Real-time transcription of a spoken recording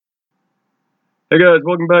Hey guys,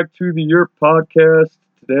 welcome back to the Europe podcast.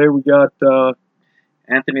 Today we got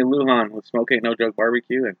Anthony Lujan with Smoke Ain't No Joke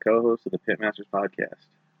Barbecue and co-host of the Pit Masters podcast.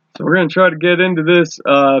 so we're gonna try to get into this.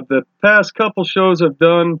 The past couple shows I've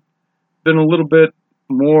done been a little bit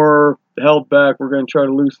more held back. We're gonna try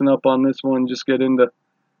to loosen up on this one, just get into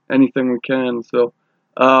anything we can. So,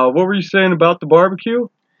 what were you saying about the barbecue?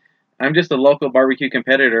 I'm just a local barbecue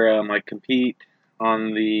competitor. I compete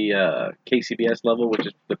on the KCBS level, which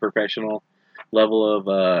is the professional level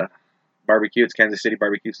of barbecue. It's Kansas City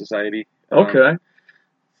Barbecue Society. Okay.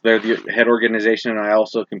 They're the head organization, and I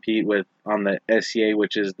also compete on the SCA,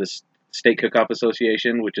 which is the State Cook-Off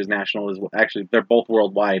Association, which is national as well. Actually, they're both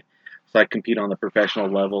worldwide. So I compete on the professional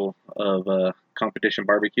level of competition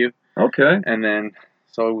barbecue. Okay. And then,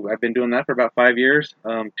 so I've been doing that for about 5 years.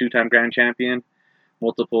 Two-time grand champion,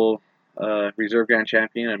 multiple reserve grand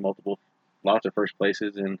champion, and lots of first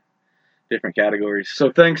places in different categories. So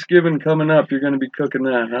Thanksgiving coming up, you're gonna be cooking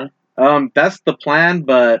that, huh? That's the plan,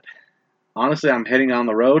 but honestly, I'm heading on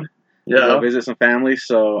the road to go visit some family,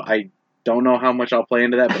 so I don't know how much I'll play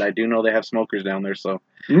into that, but I do know they have smokers down there, so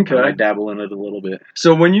Okay. I might dabble in it a little bit.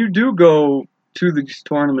 So when you do go to these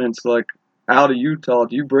tournaments, like out of Utah,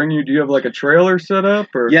 do you have like a trailer set up,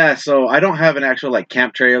 or? Yeah, so I don't have an actual like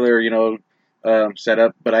camp trailer, set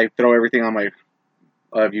up, but I throw everything on my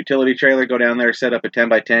utility trailer, go down there, set up a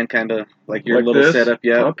 10x10, kind of like your Like little this? setup.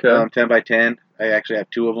 Yeah, Okay. 10x10. I actually have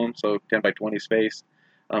two of them, so 10x20 space.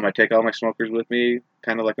 I take all my smokers with me,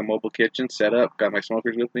 kind of like a mobile kitchen set up. Got my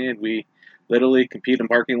smokers with me, and we literally compete in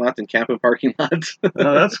parking lots and camp in parking lots. Oh,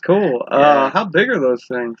 that's cool. Yeah. How big are those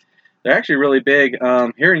things? They're actually really big.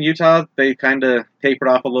 Here in Utah, they kind of tapered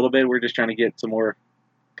off a little bit. We're just trying to get some more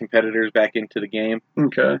competitors back into the game.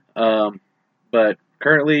 Okay. But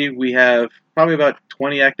currently, we have probably about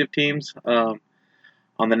 20 active teams. On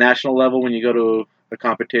the national level, when you go to a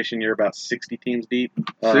competition, you're about 60 teams deep.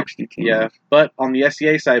 60 teams. Yeah, but on the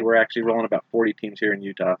SCA side, we're actually rolling about 40 teams here in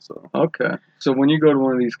Utah. So Okay. So when you go to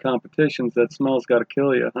one of these competitions, that smell's got to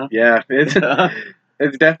kill you, huh? yeah, it's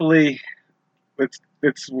definitely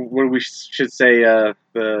it's what we should say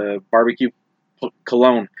the barbecue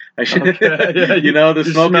cologne. I should, Okay. Yeah, the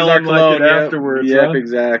smoke is our cologne. Like it afterwards. Yep, huh?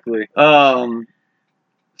 Exactly.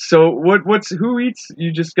 So who eats?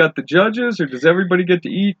 You just got the judges, or does everybody get to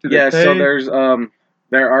eat? Do they pay? So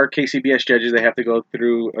there are KCBS judges. They have to go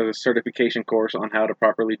through a certification course on how to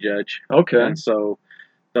properly judge. Okay. And so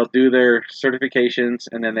they'll do their certifications,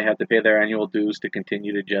 and then they have to pay their annual dues to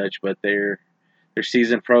continue to judge. But they're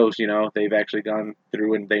seasoned pros. They've actually gone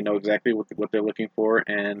through and they know exactly what they're looking for,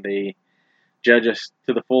 and they judge us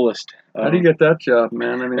to the fullest. How do you get that job,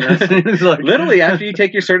 man? I mean, that seems like literally after you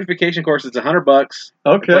take your certification course, it's $100.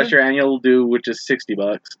 Okay. Plus your annual due, which is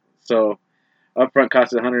 $60. So upfront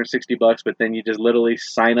cost is $160, but then you just literally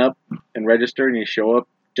sign up and register, and you show up,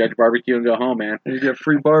 judge barbecue, and go home, man. And you get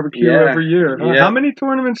free barbecue every year. Huh? Yeah. How many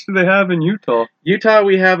tournaments do they have in Utah? Utah,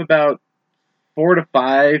 we have about 4 to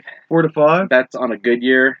 5. 4 to 5? That's on a good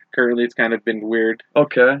year. Currently, it's kind of been weird.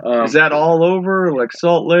 Okay. Is that all over, like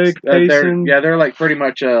Salt Lake, Payson? They're like pretty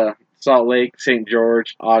much Salt Lake, St.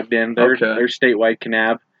 George, Ogden. They're statewide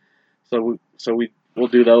canab. So we'll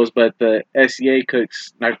do those. But the SCA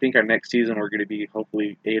cooks, I think our next season we're going to be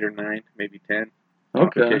hopefully 8 or 9, maybe 10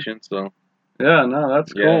 competitions. So yeah, no,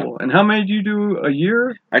 that's cool. And how many do you do a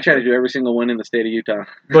year? I try to do every single one in the state of Utah.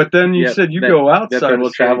 But then you said you go outside. Then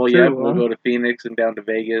we'll travel. Too, yeah, huh? We'll go to Phoenix and down to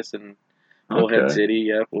Vegas and Bullhead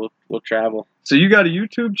City. Yeah, we'll travel. So you got a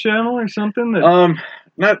YouTube channel or something?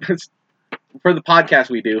 Not for the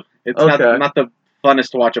podcast we do. It's not the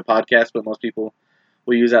funnest to watch a podcast, but most people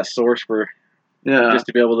will use that source for just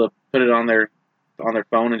to be able to put it on their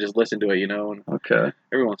phone and just listen to it, And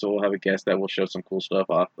every once in a while we'll have a guest that will show some cool stuff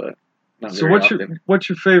off, but not very often. What's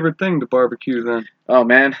your favorite thing to barbecue then? Oh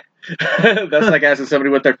man, that's like asking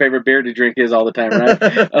somebody what their favorite beer to drink is all the time,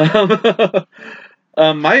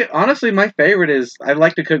 right? Honestly, my favorite is I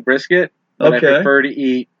like to cook brisket, but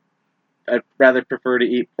I'd rather prefer to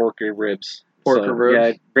eat pork or ribs. Ribs.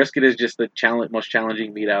 Yeah, brisket is just the most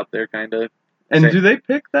challenging meat out there, kind of. And do they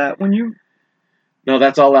pick that when you? No,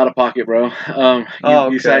 that's all out of pocket, bro.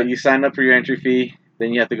 You sign up for your entry fee,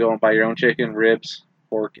 then you have to go and buy your own chicken, ribs,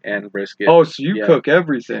 pork, and brisket. Oh, so you cook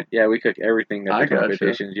everything? Yeah, we cook everything at the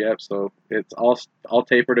competitions. Yep. So it's all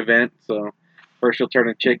tapered event. So first you'll turn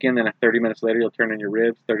in chicken, then 30 minutes later you'll turn in your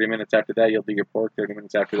ribs. 30 minutes after that you'll do your pork. 30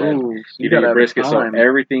 minutes after that you do your brisket. So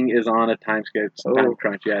everything is on a time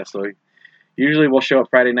crunch. Yeah. So usually we'll show up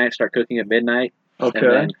Friday night, start cooking at midnight, and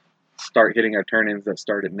then start hitting our turn-ins that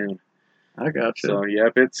start at noon. I got you. So,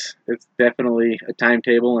 yep, it's definitely a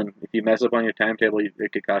timetable, and if you mess up on your timetable,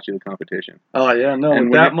 it could cost you the competition. Oh, yeah, no, and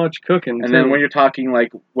with that much cooking, and then when you're talking,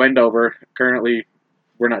 like, Wendover, currently,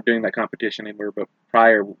 we're not doing that competition anymore, but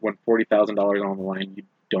prior, when $40,000 on the line, you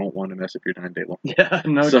don't want to mess up your timetable. Yeah,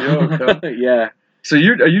 no joke. Huh? Yeah. So are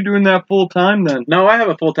you doing that full time then? No, I have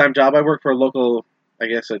a full-time job. I work for a local, I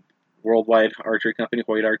guess, a worldwide archery company,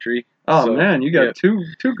 Hoyt Archery. Oh, so, man, you got two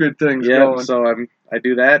good things going. So I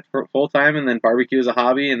do that for full-time, and then barbecue is a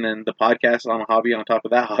hobby, and then the podcast on a hobby on top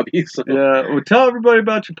of that hobby. So. Yeah, well, tell everybody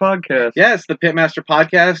about your podcast. Yeah, it's the Pit Master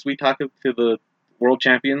podcast. We talk to the world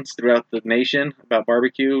champions throughout the nation about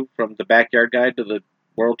barbecue, from the backyard guide to the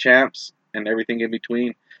world champs and everything in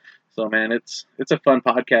between. So, man, it's a fun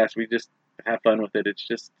podcast. We just have fun with it. It's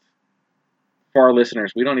just for our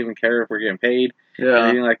listeners. We don't even care if we're getting paid or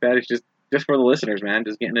anything like that. It's just for the listeners, man.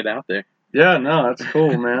 Just getting it out there. Yeah, no, that's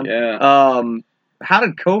cool, man. Yeah. How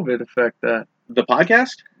did COVID affect that? The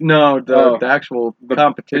podcast? No, the actual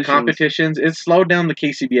competitions. The competitions. It slowed down the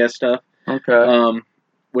KCBS stuff. Okay.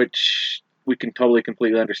 Which we can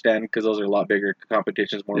completely understand, because those are a lot bigger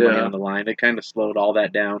competitions, more money on the line. It kind of slowed all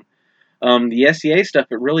that down. The SCA stuff,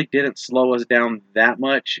 it really didn't slow us down that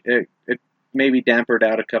much. It maybe dampened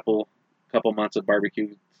out a couple months of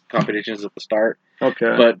barbecue competitions at the start.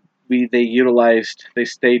 Okay. But they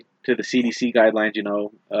stayed to the CDC guidelines,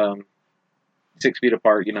 6 feet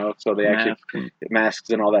apart, so they actually, masks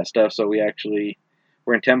and all that stuff. So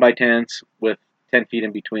we're in 10 by 10s with 10 feet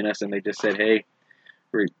in between us, and they just said, hey,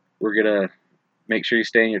 we're going to make sure you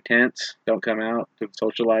stay in your tents. Don't come out to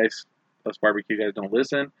socialize. Us barbecue guys don't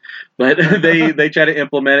listen. But they try to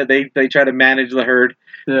implement it. They try to manage the herd.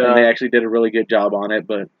 Yeah. And they actually did a really good job on it.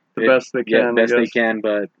 But best they can. Yeah, best they can.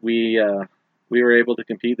 But we were able to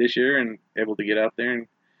compete this year and able to get out there and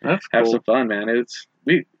have some fun, man.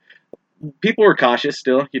 People were cautious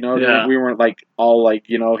still, We weren't all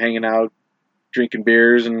hanging out, drinking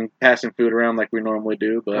beers and passing food around like we normally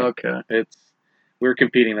do. But we were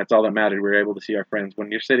competing. That's all that mattered. We were able to see our friends.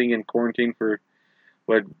 When you're sitting in quarantine for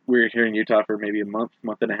we were here in Utah for maybe a month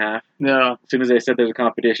and a half. Yeah. As soon as they said there's a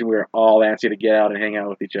competition, we were all antsy to get out and hang out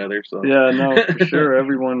with each other. So. Yeah, no, for sure.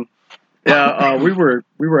 Everyone. Yeah, we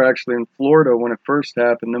were actually in Florida when it first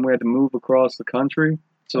happened. Then we had to move across the country.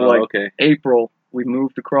 So April, we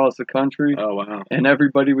moved across the country. Oh, wow. And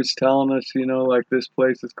everybody was telling us, this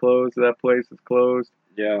place is closed, that place is closed.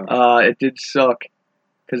 Yeah. It did suck,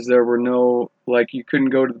 because there were no, you couldn't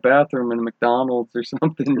go to the bathroom in a McDonald's or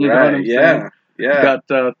something. You know what I'm saying? Yeah.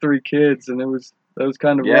 Got 3 kids, and that was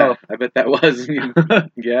kind of rough. I bet that was.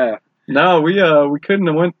 Yeah. No, we couldn't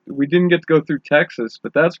have went. We didn't get to go through Texas,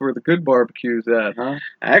 but that's where the good barbecue's at, huh?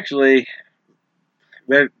 Actually,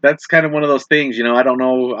 that's kind of one of those things, I don't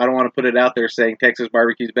know. I don't want to put it out there saying Texas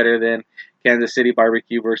barbecue is better than Kansas City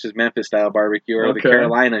barbecue versus Memphis style barbecue or the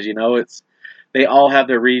Carolinas. They all have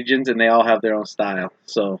their regions and they all have their own style.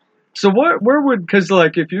 So where would, because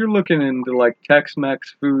if you're looking into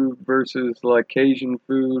Tex-Mex food versus Cajun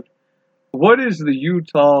food, what is the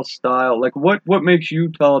Utah style? What makes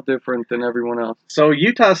Utah different than everyone else? So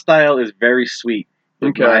Utah style is very sweet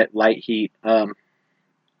with light heat.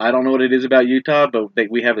 I don't know what it is about Utah, but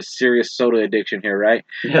we have a serious soda addiction here, right?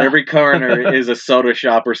 Yeah. Every corner is a soda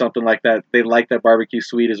shop or something like that. They like that barbecue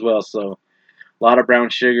sweet as well. So a lot of brown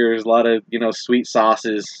sugars, a lot of sweet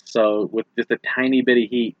sauces. So with just a tiny bit of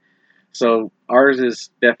heat. So ours is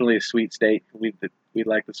definitely a sweet state. We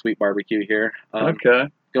like the sweet barbecue here.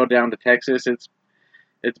 Go down to Texas,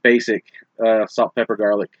 it's basic, salt, pepper,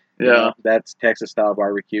 garlic. Yeah, that's Texas style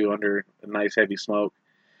barbecue under a nice heavy smoke.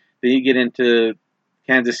 Then you get into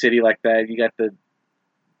Kansas City like that.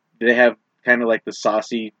 They have kind of the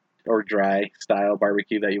saucy or dry style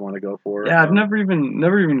barbecue that you want to go for. Yeah, I've never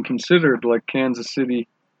even considered Kansas City.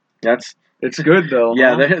 It's good though.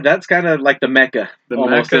 Yeah, huh? That's kind of like the Mecca,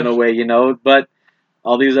 almost in a way, But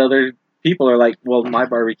all these other people are like, well, my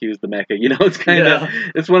barbecue is the Mecca, It's kind of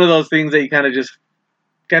it's one of those things that you kind of just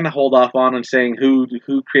hold off on saying who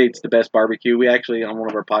creates the best barbecue. We actually on one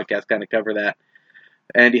of our podcasts kind of cover that.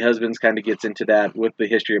 Andy Husbands kind of gets into that with the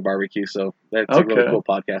history of barbecue, so that's a really cool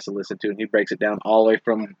podcast to listen to, and he breaks it down all the way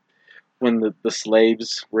from when the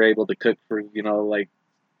slaves were able to cook for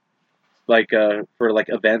for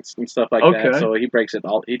events and stuff like that. So he breaks it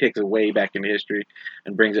all. He takes it way back into history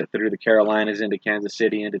and brings it through the Carolinas into Kansas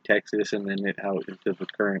City into Texas and then out into the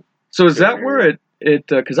current. So is that where it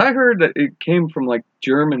because I heard that it came from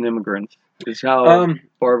German immigrants is how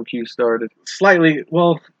barbecue started. Slightly.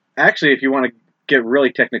 Well, actually, if you want to get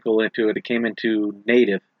really technical into it, it came into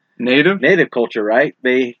native culture, right?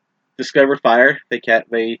 They discovered fire. They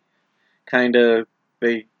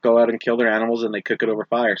go out and kill their animals and they cook it over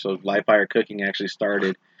fire. So live fire cooking actually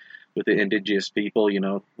started with the indigenous people,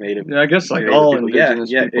 native. Yeah, I guess like all people. Indigenous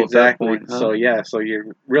people. Exactly. At that point, huh? So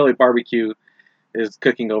you're really barbecue is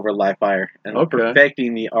cooking over live fire and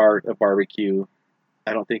perfecting the art of barbecue.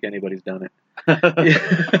 I don't think anybody's done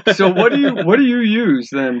it. So what do you use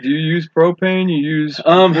then? Do you use propane? You use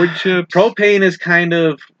wood chips? Propane is kind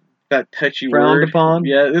of that touchy frowned word. upon.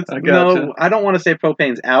 Yeah, no, I don't want to say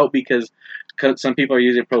propane's out because some people are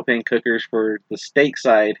using propane cookers for the steak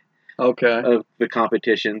side. Okay. Of the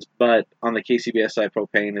competitions, but on the KCBS side,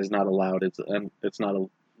 propane is not allowed. It's not a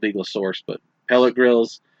legal source. But pellet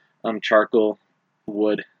grills, charcoal,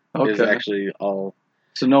 wood is actually all.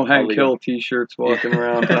 So no Hank Hill T-shirts walking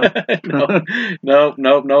around. Huh?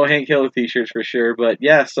 No Hank Hill T-shirts for sure. But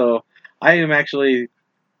yeah, so I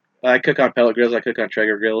cook on pellet grills. I cook on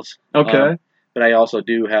Traeger grills. Okay. But I also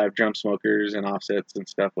do have drum smokers and offsets and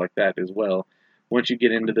stuff like that as well. Once you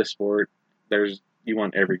get into the sport, you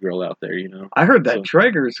want every grill out there, I heard that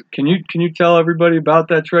Traeger's. Can you tell everybody about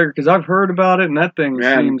that Traeger? Because I've heard about it, and that thing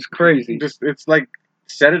seems crazy. It's like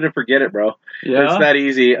set it and forget it, bro. Yeah. It's that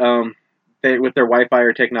easy. With their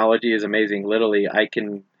Wi-Fi technology is amazing. Literally, I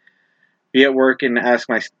can be at work and ask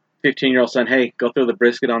my 15-year-old son, "Hey, go throw the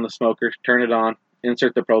brisket on the smoker, turn it on,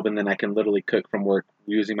 insert the probe, and then I can literally cook from work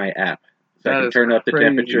using my app. So I can turn up the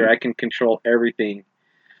temperature. I can control everything."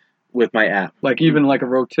 With my app, like even like a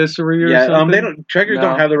rotisserie or something. Traegers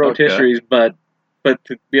don't have the rotisseries, but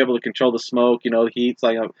to be able to control the smoke, the heat's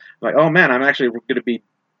like, I'm like, oh man, I'm actually going to be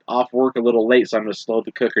off work a little late, so I'm going to slow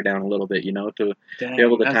the cooker down a little bit, to be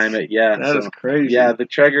able to time it. Yeah, that is crazy. Yeah, the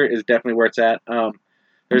Traeger is definitely where it's at.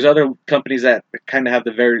 There's other companies that kind of have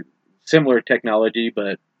the very similar technology,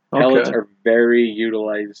 but pellets are very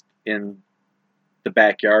utilized in the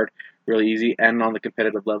backyard, really easy, and on the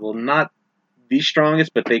competitive level, not the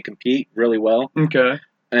strongest, but they compete really well. Okay.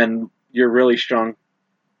 And your really strong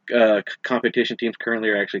competition teams currently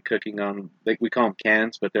are actually cooking on, we call them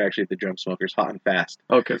cans, but they're actually the drum smokers, hot and fast.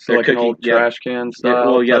 Okay, so they're like cooking, an old trash can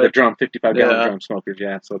style. The drum, 55-gallon drum smokers,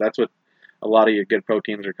 yeah. So that's what a lot of your good pro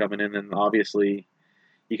teams are coming in. And obviously,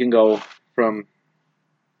 you can go from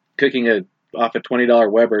cooking off a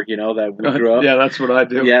 $20 Weber, that we grew up. Yeah, that's what I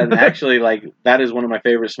do. Yeah, and actually, that is one of my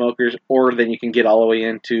favorite smokers. Or then you can get all the way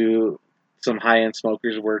into some high-end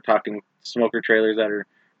smokers. We're talking smoker trailers that are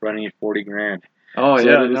running you $40,000. Oh, so,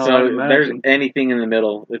 yeah. No, so there's anything in the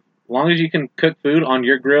middle. As long as you can cook food on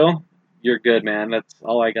your grill, you're good, man. That's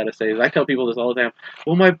all I got to say. I tell people this all the time.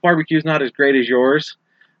 Well, my barbecue's not as great as yours.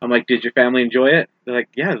 I'm like, did your family enjoy it? They're like,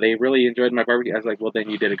 yeah, they really enjoyed my barbecue. I was like, well, then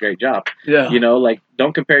you did a great job. Yeah.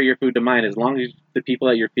 Don't compare your food to mine. As long as the people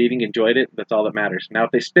that you're feeding enjoyed it, that's all that matters. Now,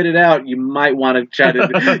 if they spit it out, you might want to try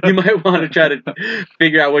to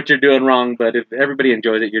figure out what you're doing wrong. But if everybody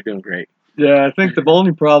enjoys it, you're doing great. Yeah, I think the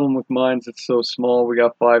only problem with mine is it's so small. We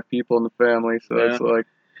got 5 people in the family, so it's like.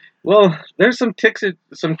 Well, there's some tricks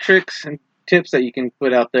and tips that you can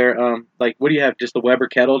put out there. Like, what do you have? Just the Weber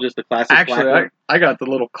kettle, just the classic. Actually, I got the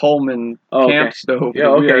little Coleman camp stove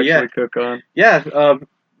that we actually cook on. Yeah,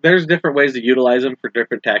 there's different ways to utilize them for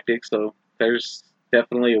different tactics. So there's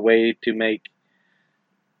definitely a way to make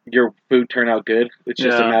your food turn out good. It's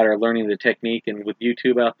just a matter of learning the technique. And with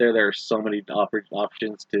YouTube out there are so many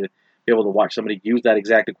options to be able to watch somebody use that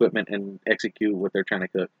exact equipment and execute what they're trying to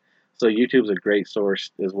cook. So YouTube's a great source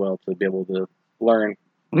as well to be able to learn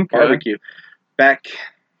barbecue. Back,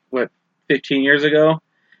 15 years ago,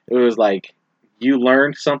 it was like you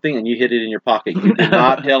learned something and you hid it in your pocket. You did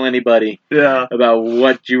not tell anybody about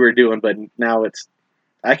what you were doing, but now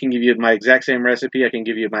I can give you my exact same recipe. I can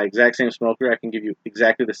give you my exact same smoker. I can give you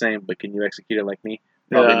exactly the same, but can you execute it like me?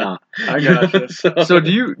 Probably not. I gotcha. So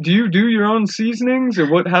do you do your own seasonings,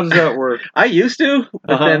 or what? How does that work? I used to,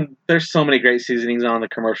 but then there's so many great seasonings on the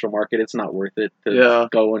commercial market. It's not worth it to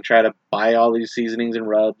go and try to buy all these seasonings and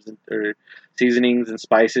rubs or seasonings and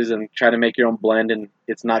spices and try to make your own blend, and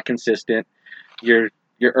it's not consistent. Your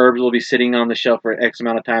herbs will be sitting on the shelf for X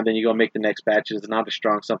amount of time. Then you go make the next batch. It's not as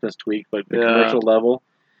strong. Something's tweaked, but the commercial level,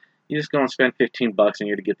 you just go and spend $15 and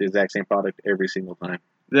you're to get the exact same product every single time.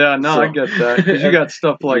 Yeah, no, I get that. Because you got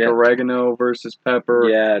stuff like oregano versus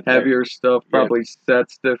pepper, heavier stuff, probably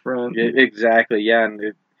sets different. Yeah, exactly, yeah.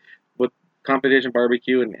 And with competition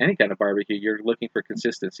barbecue and any kind of barbecue, you're looking for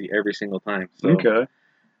consistency every single time. So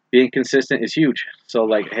being consistent is huge. So,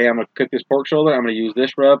 like, hey, I'm going to cook this pork shoulder. I'm going to use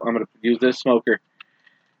this rub. I'm going to use this smoker.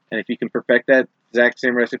 And if you can perfect that exact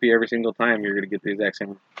same recipe every single time, you're going to get the exact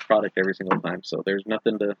same product every single time. So there's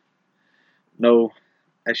nothing to...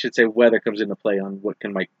 I should say weather comes into play on what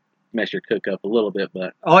can mess your cook up a little bit,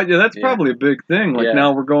 but that's probably a big thing. Like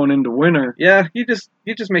now we're going into winter. Yeah, you just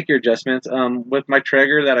make your adjustments. With my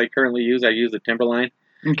Traeger that I currently use, I use the Timberline.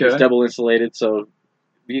 Okay. It's double insulated, so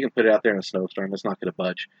you can put it out there in a snowstorm. It's not going to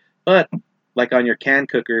budge. But like on your can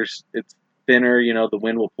cookers, it's thinner. You know, the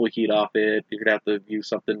wind will pull heat off it. You're gonna have to use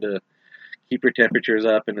something to keep your temperatures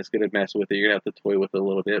up, and it's gonna mess with it. You're gonna have to toy with it a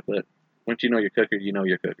little bit, but once you know your cooker, you know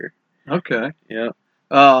your cooker. Okay. Yeah.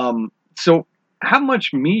 So how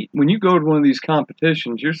much meat, when you go to one of these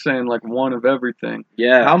competitions, you're saying like one of everything.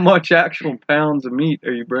 Yeah. How much actual pounds of meat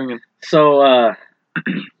are you bringing? So,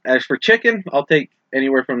 as for chicken, I'll take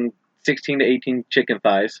anywhere from 16 to 18 chicken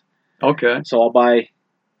thighs. Okay. So I'll buy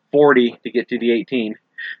 40 to get to the 18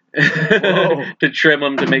 to trim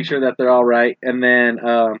them to make sure that they're all right. And then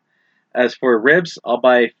as for ribs, I'll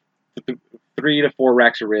buy 3 to 4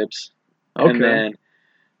 racks of ribs. Okay. And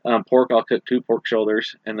then pork, I'll cook 2 pork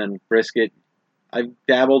shoulders. And then brisket, I've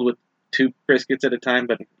dabbled with 2 briskets at a time,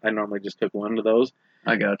 but I normally just cook one of those.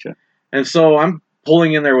 I gotcha. And so I'm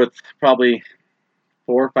pulling in there with probably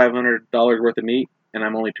 $400 or $500 worth of meat, and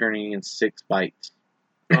I'm only turning in 6 bites.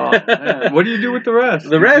 Oh, man. What do you do with the rest?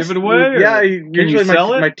 The rest, give it away? Yeah, usually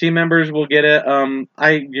my team members will get it.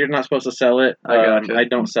 You're not supposed to sell it. I gotcha. I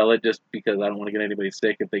don't sell it just because I don't want to get anybody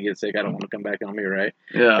sick. If they get sick, I don't want to come back on me, right?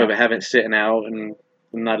 Yeah. If I haven't sitting out and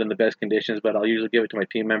not in the best conditions, but I'll usually give it to my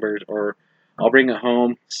team members, or I'll bring it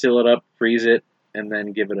home, seal it up, freeze it, and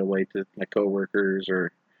then give it away to my coworkers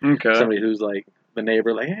or somebody who's like the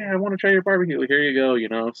neighbor, like, hey, I want to try your barbecue. Here you go, you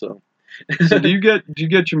know. So do you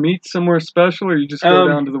get your meat somewhere special, or you just go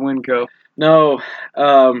down to the Winco? No.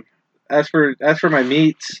 As for my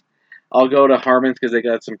meats, I'll go to Harmon's because they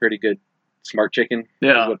got some pretty good smart chicken.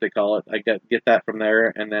 Yeah. Is what they call it. I get that from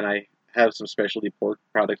there, and then I have some specialty pork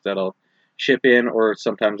products that I'll ship in, or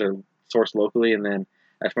sometimes they're sourced locally. And then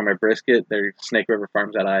as for my brisket, they're Snake River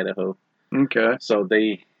Farms out of Idaho. Okay. So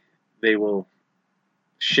they will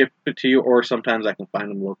ship it to you, or sometimes I can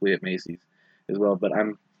find them locally at Macy's as well. But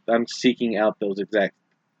I'm seeking out those exact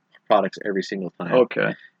products every single time.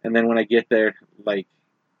 Okay. And then when I get there, like,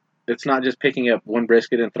 it's not just picking up one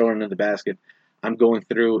brisket and throwing it in the basket. I'm going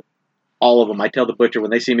through all of them. I tell the butcher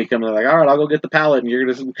when they see me coming, they're like, all right, I'll go get the pallet. And you're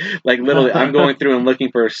just, like, literally, I'm going through and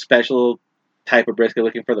looking for a special type of brisket,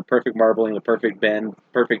 looking for the perfect marbling, the perfect bend,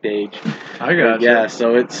 perfect age. I got Yeah,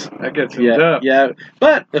 so it's... That gets in depth. Yeah.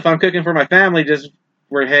 But if I'm cooking for my family, just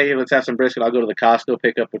where, hey, let's have some brisket, I'll go to the Costco,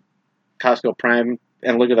 pick up a Costco Prime,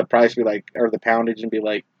 and look at the price, be like, or the poundage, and be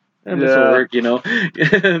like, this will work, you know.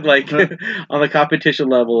 Like on the competition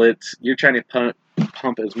level, you're trying to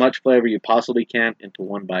pump as much flavor you possibly can into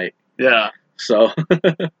one bite. Yeah. So,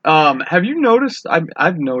 have you noticed?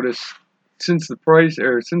 I've noticed since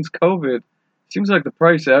since COVID, it seems like the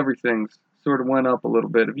price of everything's sort of went up a little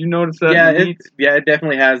bit. Have you noticed that? Yeah, it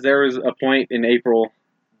definitely has. There was a point in April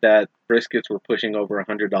that briskets were pushing over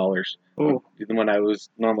 $100. Oh. When I was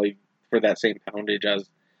normally for that same poundage, I was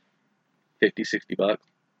 $50-$60.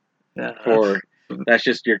 Yeah, that's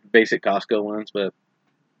just your basic Costco ones, but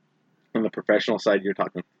on the professional side, you're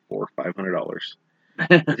talking $400 or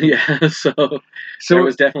 $500. Yeah, so there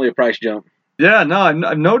was definitely a price jump. Yeah, no,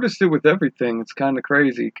 I've noticed it with everything. It's kind of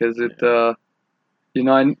crazy because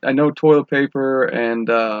I know toilet paper and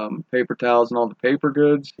paper towels and all the paper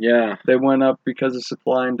goods. Yeah, they went up because of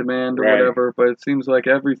supply and demand or whatever. But it seems like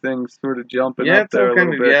everything's sort of jumping up there a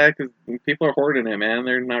little bit. Yeah, because people are hoarding it, man.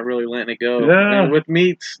 They're not really letting it go. Yeah. And with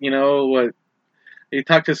meats, what you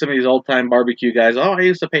talk to some of these old time barbecue guys. Oh, I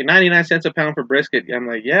used to pay 99 cents a pound for brisket. I'm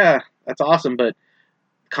like, yeah, that's awesome, but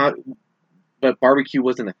barbecue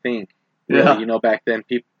wasn't a thing. Really, back then,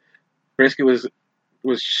 brisket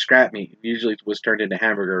was scrap meat. Usually was turned into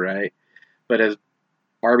hamburger, right? But as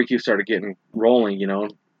barbecue started getting rolling,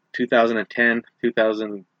 2010,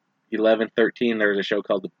 2011, 13, there was a show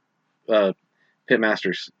called the Pit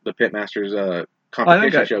Masters. The Pit Masters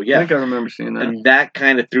competition show. Yeah, I think I remember seeing that. And that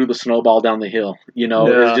kind of threw the snowball down the hill.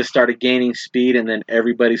 It just started gaining speed, and then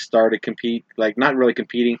everybody started not really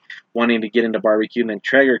competing, wanting to get into barbecue. And then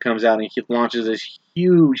Traeger comes out and he launches this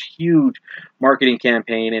huge, huge marketing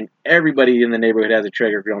campaign, and everybody in the neighborhood has a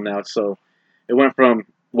Traeger grill now. So it went from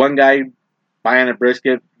one guy buying a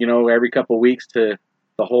brisket, every couple of weeks to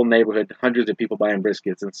the whole neighborhood, hundreds of people buying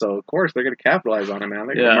briskets. And so, of course, they're going to capitalize on it, man.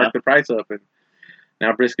 They're going to mark the price up, and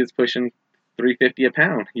now brisket's pushing $3.50 a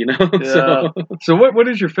pound, Yeah. So what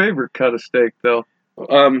is your favorite cut of steak though?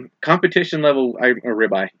 Competition level, a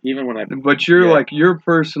ribeye. Even when But you're like your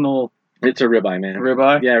personal. It's a ribeye, man.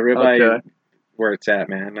 Ribeye. Yeah, ribeye. Okay. Where it's at,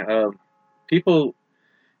 man. People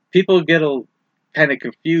get kind of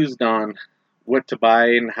confused on what to buy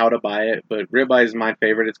and how to buy it, but ribeye is my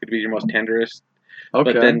favorite. It's going to be your most tenderest.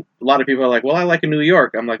 Okay. But then a lot of people are like, well, I like a New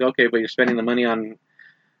York. I'm like, okay, but you're spending the money on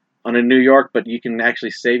a New York, but you can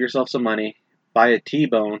actually save yourself some money, buy a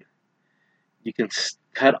T-bone. You can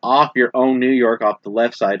cut off your own New York off the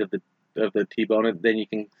left side of the T-bone, and then you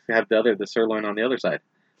can have the sirloin on the other side.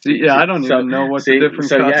 See, yeah, I don't even know what the different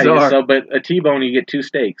cuts are. But a T-bone, you get 2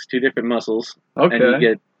 steaks, 2 different muscles, and you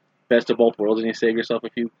get best of both worlds, and you save yourself a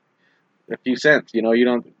few cents. You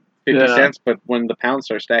don't 50 cents, but when the pounds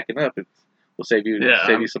start stacking up, will save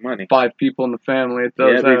you some money. 5 people in the family, it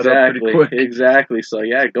does add up pretty quick. Exactly. So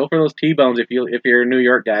yeah, go for those T-bones if you're a New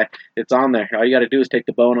York guy. It's on there. All you got to do is take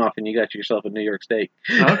the bone off, and you got yourself a New York steak.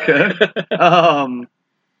 Okay.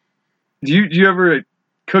 Do you ever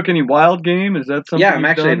cook any wild game? Is that something? Yeah, I'm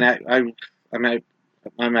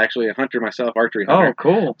actually a hunter myself, archery hunter. Oh,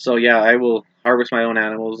 cool. So yeah, I will harvest my own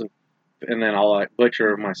animals, and then I'll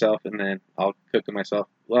butcher myself, and then I'll cook them myself.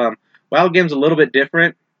 Wild game's a little bit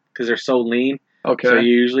different because they're so lean. Okay. So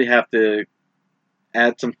you usually have to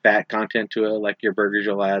add some fat content to it, like your burgers.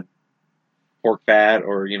 You'll add pork fat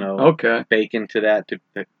or bacon to that to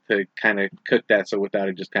kind of cook that, so without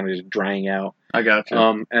it just kind of drying out. I got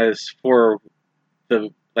you. As for the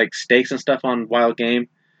steaks and stuff on wild game,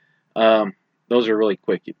 those are really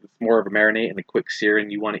quick. It's more of a marinade and a quick sear,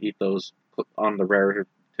 and you want to eat those on the rare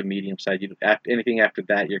to medium side. Anything after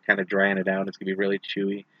that, you're kind of drying it out. It's gonna be really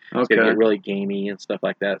chewy. It's gonna get really gamey and stuff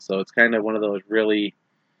like that. So it's kind of one of those really.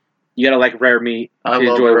 You gotta like rare meat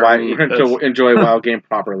to enjoy wild game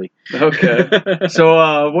properly. Okay.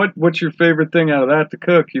 So, what's your favorite thing out of that to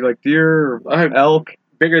cook? You like deer or elk?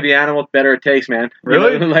 Bigger the animal, better it tastes, man.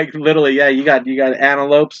 Really? Literally, yeah. You got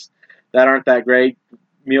antelopes that aren't that great.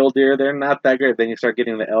 Mule deer, they're not that great. Then you start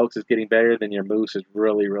getting the elks, it's getting better. Then your moose is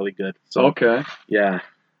really, really good. So, okay. Yeah.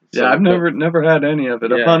 Yeah, I've never had any of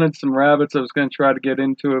it. Yeah. I've hunted some rabbits. I was going to try to get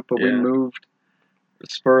into it, but we moved. The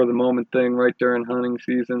spur of the moment thing right during hunting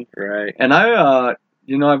season. Right. And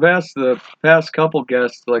I've asked the past couple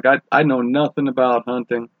guests, like I know nothing about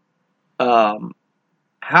hunting. How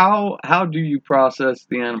do you process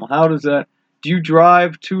the animal? How does that? Do you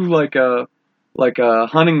drive to like a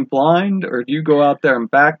hunting blind, or do you go out there and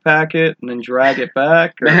backpack it and then drag it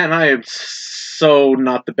back? Or? Man, I am so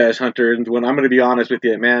not the best hunter. And when I'm going to be honest with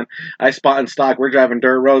you, man, I spot and stock. We're driving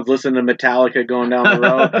dirt roads, listening to Metallica going down the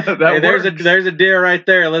road. Hey, there's a deer right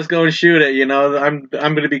there. Let's go and shoot it. I'm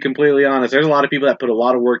going to be completely honest. There's a lot of people that put a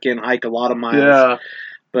lot of work in, hike a lot of miles. Yeah.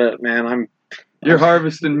 But man, You're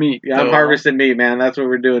harvesting meat. Yeah, I'm harvesting meat, man. That's what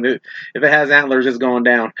we're doing. If it has antlers, it's going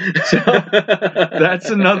down. That's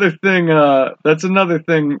another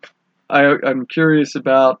thing. I'm curious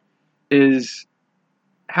about is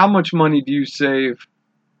how much money do you save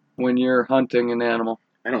when you're hunting an animal?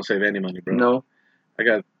 I don't save any money, bro. No. I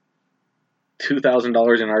got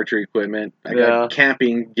 $2,000 in archery equipment. I got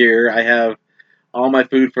camping gear. I have all my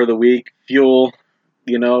food for the week, fuel.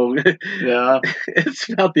 Yeah. It's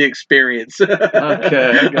about the experience.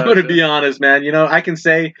 Okay, I'm gonna be honest, man. I can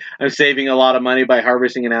say I'm saving a lot of money by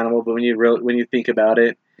harvesting an animal, but when you think about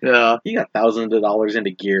it, you got thousands of dollars into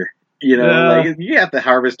gear. You have to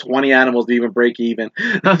harvest 20 animals to even break even.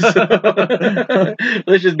 So,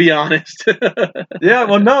 let's just be honest. Yeah,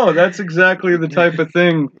 well, no, that's exactly the type of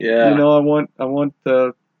thing. Yeah. I want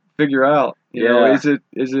to figure out. Is it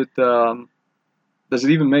does it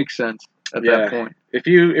even make sense at that point? If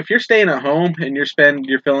you're staying at home and you're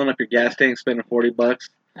filling up your gas tank, spending $40,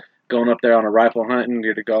 going up there on a rifle hunt and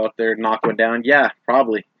you're to go up there and knock one down, yeah,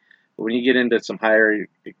 probably. But when you get into some higher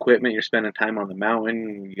equipment, you're spending time on the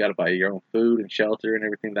mountain, you got to buy your own food and shelter and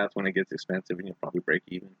everything. That's when it gets expensive, and you'll probably break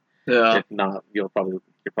even. Yeah. If not, you're probably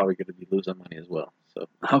going to be losing money as well. So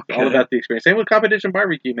it's all about the experience. Same with competition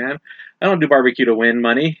barbecue, man. I don't do barbecue to win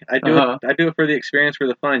money. I do it for the experience, for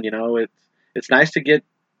the fun. It's nice to get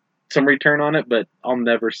some return on it, but I'll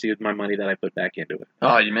never see my money that I put back into it.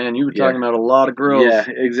 Oh, man, you were talking about a lot of grills. Yeah,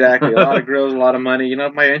 exactly. A lot of grills, a lot of money.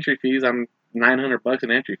 My entry fees, I'm $900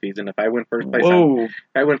 in entry fees, and if I win first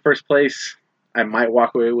place, I might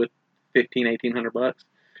walk away with $1,500-$1,800.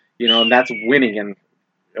 And that's winning, and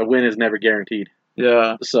a win is never guaranteed.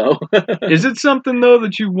 Yeah. So, is it something though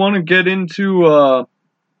that you want to get into,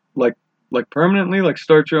 like permanently, like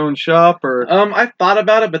start your own shop, or? I've thought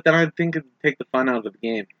about it, but then I think it'd take the fun out of the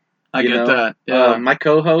game. I get that. Yeah. My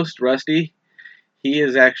co-host Rusty, he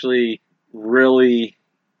is actually really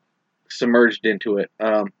submerged into it.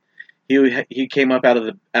 He came up out of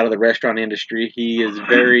the restaurant industry. He is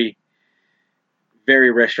very,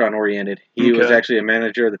 very restaurant oriented. He was actually a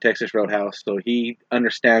manager of the Texas Roadhouse, so he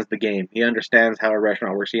understands the game. He understands how a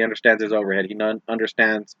restaurant works. He understands his overhead. He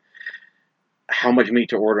understands how much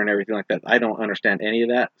meat to order and everything like that. I don't understand any of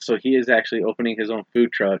that. So he is actually opening his own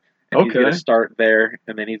food truck And he's going to start there,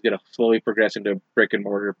 and then he's going to slowly progress into brick and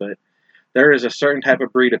mortar. But there is a certain type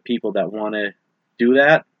of breed of people that want to do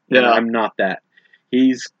that. Yeah, I'm not that.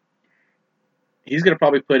 He's going to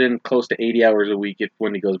probably put in close to 80 hours a week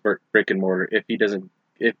when he goes brick and mortar.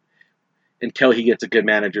 Until he gets a good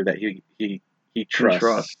manager that he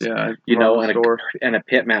trusts. Yeah, and a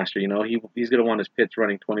pit master. He's going to want his pits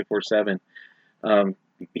running 24/7.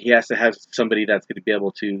 He has to have somebody that's going to be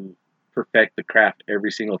able to perfect the craft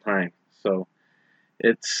every single time. So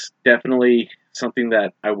it's definitely something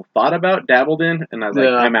that I thought about, dabbled in, and I was like,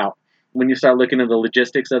 I'm out. When you start looking at the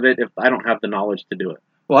logistics of it, if I don't have the knowledge to do it.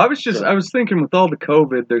 Well, I was thinking with all the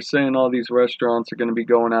COVID, they're saying all these restaurants are going to be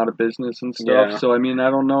going out of business and stuff. Yeah. So, I mean, I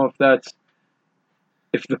don't know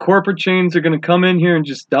if the corporate chains are going to come in here and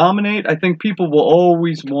just dominate. I think people will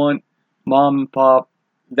always want mom and pop.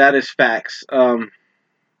 That is facts.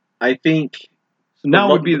 I think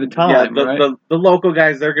now would be the time, right? The local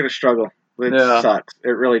guys, they're going to struggle. It sucks. It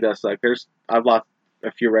really does suck. I've lost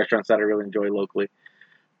a few restaurants that I really enjoy locally.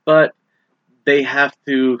 But they have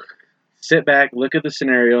to sit back, look at the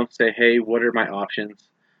scenario, say, hey, what are my options?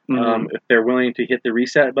 Mm-hmm. If they're willing to hit the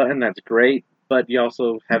reset button, that's great. But you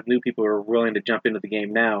also have new people who are willing to jump into the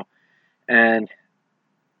game now. And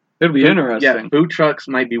it'll be interesting. Yeah, food trucks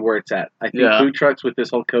might be where it's at. I think food trucks with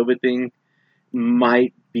this whole COVID thing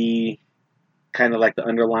might be kind of like the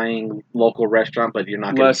underlying local restaurant, but you're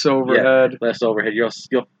not going less overhead. Less overhead.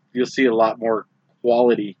 You'll see a lot more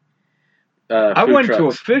quality. I went to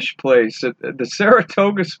a fish place at the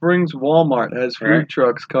Saratoga Springs Walmart. Has food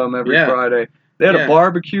trucks come every Friday. They had a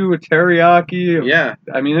barbecue, a teriyaki. Yeah.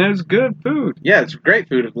 I mean, it was good food. Yeah, it's great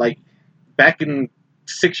food. Like, back in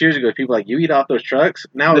 6 years ago, people were like, you eat off those trucks?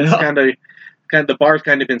 Now it's kind of the bar's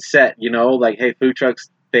kind of been set, like, hey, food trucks,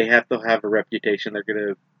 they have to have a reputation. They're going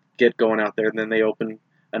to get going out there, and then they open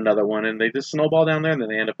another one, and they just snowball down there, and then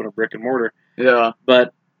they end up in a brick and mortar. Yeah.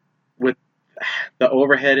 But with the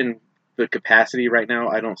overhead and the capacity right now,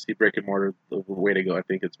 I don't see brick and mortar the way to go. I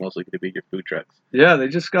think it's mostly going to be your food trucks. Yeah, they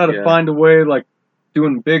just got to find a way, like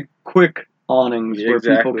doing big, quick awnings where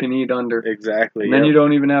people can eat under. Exactly. And then you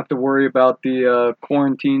don't even have to worry about the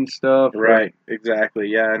quarantine stuff. Right. Exactly.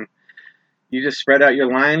 Yeah, and you just spread out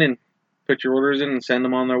your line and put your orders in and send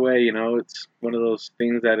them on their way. It's one of those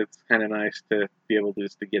things that it's kind of nice to be able to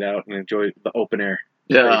get out and enjoy the open air.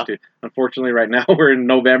 Yeah. Unfortunately, right now we're in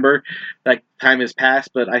November. That time has passed,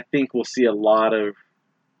 but I think we'll see a lot of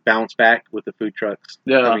bounce back with the food trucks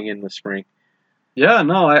coming in the spring. Yeah,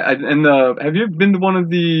 no, have you been to one of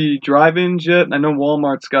the drive-ins yet? I know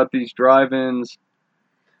Walmart's got these drive-ins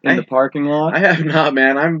in the parking lot. I have not,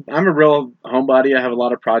 man. I'm a real homebody. I have a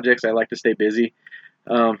lot of projects. I like to stay busy.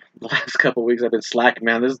 The last couple of weeks I've been slacking,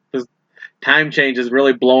 man. This time change is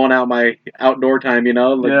really blowing out my outdoor time,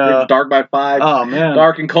 It's dark by 5. Oh, man.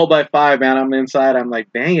 Dark and cold by 5, man. I'm inside. I'm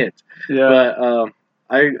like, dang it. Yeah. But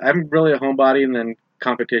I'm really a homebody, and then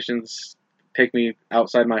competitions take me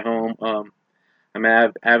outside my home. I'm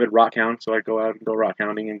an avid rock hound, so I go out and go rock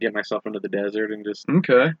hounding and get myself into the desert and just...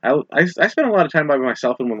 Okay. I spend a lot of time by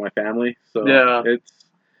myself and with my family, so it's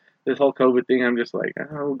this whole COVID thing. I'm just like,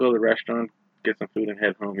 we'll go to the restaurant, get some food, and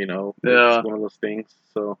head home. It's one of those things.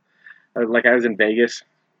 So, like, I was in Vegas.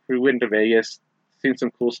 We went to Vegas, seen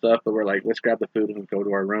some cool stuff, but we're like, let's grab the food and go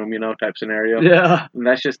to our room, type scenario. Yeah. And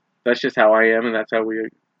that's just how I am, and that's how we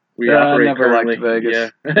operate I never currently. liked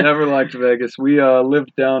Vegas. Yeah. Never liked Vegas. We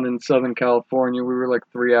lived down in Southern California. We were like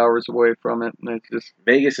 3 hours away from it, and it's just...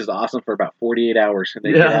 Vegas is awesome for about 48 hours, and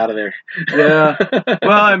then get out of there. Yeah.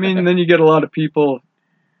 Well, I mean, then you get a lot of people...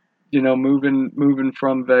 moving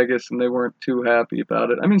from Vegas, and they weren't too happy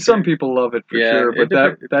about it. I mean, some people love it for sure, but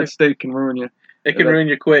that state can ruin you. It can ruin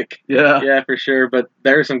you quick. Yeah. Yeah, for sure. But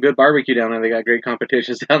there's some good barbecue down there. They got great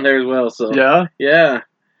competitions down there as well. So yeah. Yeah.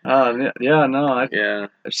 I've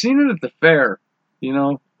seen it at the fair,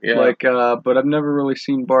 Yeah. Like, but I've never really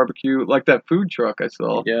seen barbecue like that food truck I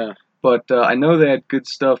saw. Yeah. But I know they had good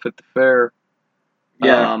stuff at the fair.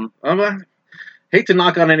 Yeah. I hate to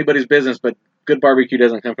knock on anybody's business, but good barbecue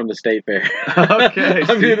doesn't come from the state fair. Okay.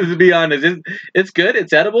 I'm going to be honest. It's good.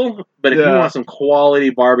 It's edible. But if you want some quality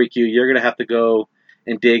barbecue, you're going to have to go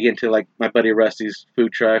and dig into, like, my buddy Rusty's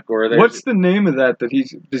food truck. What's the name of that?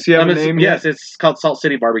 Does he have a name? Yes, it's called Salt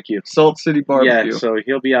City Barbecue. Salt City Barbecue. Yeah, so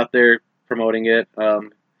he'll be out there promoting it.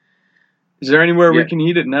 Is there anywhere we can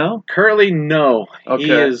eat it now? Currently, no. Okay.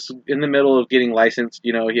 He is in the middle of getting licensed.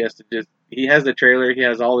 He has the trailer. He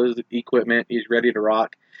has all his equipment. He's ready to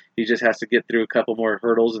rock. He just has to get through a couple more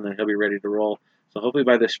hurdles, and then he'll be ready to roll. So hopefully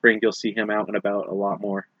by this spring, you'll see him out and about a lot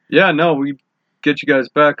more. Yeah, no, we get you guys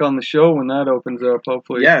back on the show when that opens up,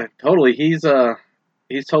 hopefully. Yeah, totally. He's totally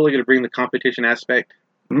going to bring the competition aspect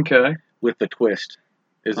Okay. With the twist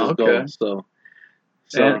is his goal.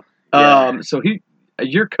 So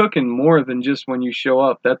you're cooking more than just when you show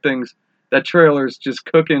up. That trailer's just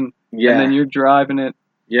cooking, and then you're driving it.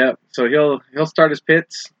 Yeah. So he'll start his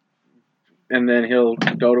pits, and then he'll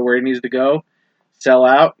go to where he needs to go, sell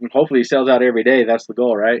out, and hopefully he sells out every day. That's the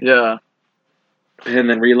goal, right? Yeah. And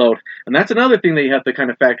then reload. And that's another thing that you have to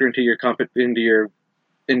kind of factor into your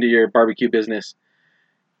barbecue business.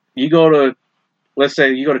 Let's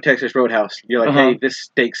say you go to Texas Roadhouse. You're like, hey, this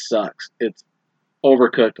steak sucks. It's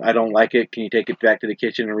overcooked. I don't like it. Can you take it back to the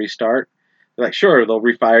kitchen and restart? They're like, sure. They'll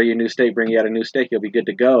refire you a new steak, bring you out a new steak. You'll be good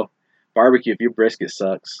to go. Barbecue, if your brisket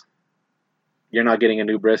sucks, you're not getting a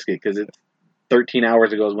new brisket because it's 13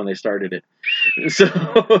 hours ago is when they started it. So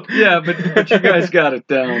yeah, but you guys got it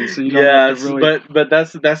down, so you don't have to really... but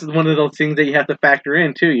that's one of those things that you have to factor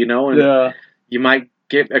in too, you know. And you might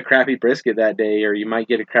get a crappy brisket that day, or you might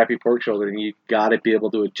get a crappy pork shoulder, and you got to be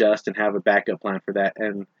able to adjust and have a backup plan for that.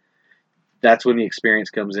 And that's when the experience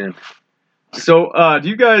comes in. So, do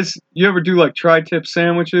you ever do like tri-tip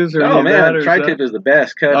sandwiches or anything? Man, tri-tip is the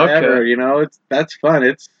best cut ever. You know, that's fun.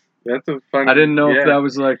 That's a fun. I didn't know if that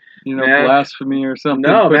was like, blasphemy or something.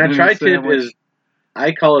 No, man, tri-tip is,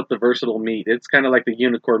 I call it the versatile meat. It's kind of like the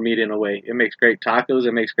unicorn meat in a way. It makes great tacos.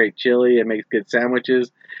 It makes great chili. It makes good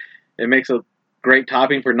sandwiches. It makes a great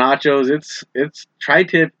topping for nachos. It's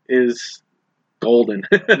tri-tip is golden.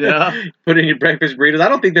 Yeah. Put it in your breakfast burritos. I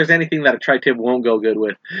don't think there's anything that a tri-tip won't go good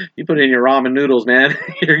with. You put it in your ramen noodles, man.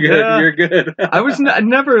 You're good. Yeah. You're good. I was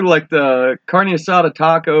never like the carne asada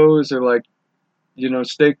tacos or like,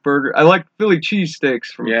 steak burger. I like Philly cheesesteaks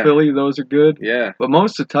from Philly. Those are good. Yeah. But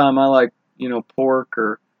most of the time I like, pork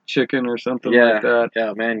or chicken or something like that.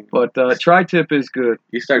 Yeah, man. But tri-tip is good.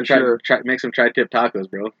 You start make some tri-tip tacos,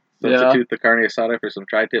 bro. Substitute the carne asada for some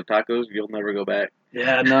tri-tip tacos. You'll never go back.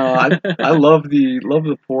 Yeah, no, I love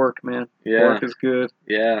the pork, man. Yeah. Pork is good.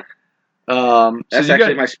 Yeah. That's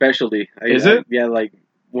actually my specialty. Is it? Yeah, like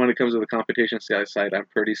when it comes to the competition side, I'm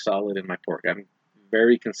pretty solid in my pork. I'm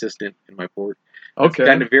very consistent in my pork. Okay. I've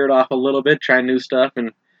kind of veered off a little bit, try new stuff,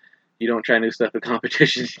 and you don't try new stuff at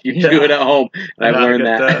competitions. You do it at home, and I've learned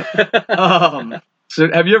that. So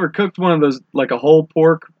have you ever cooked one of those, like a whole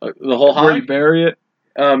pork? The whole hog? Where you bury it?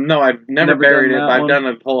 No, I've never buried it. I've done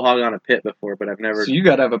a whole hog on a pit before, but I've never. So you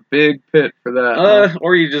got to have a big pit for that.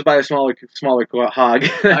 Or you just buy a smaller hog.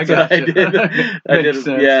 I got you. I did.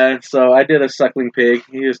 Yeah, so I did a suckling pig.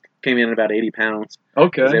 He just came in at about 80 pounds.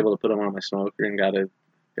 Okay. I was able to put him on my smoker and got to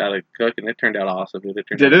cook, and it turned out awesome. It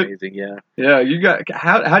turned out amazing. Yeah. Yeah, you got.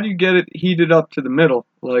 How do you get it heated up to the middle?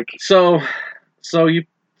 Like. So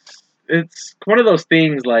it's one of those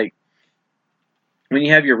things like. When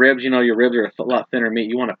you have your ribs, your ribs are a lot thinner meat.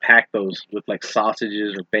 You want to pack those with like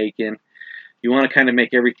sausages or bacon. You want to kind of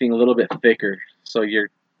make everything a little bit thicker. So your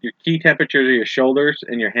key temperatures are your shoulders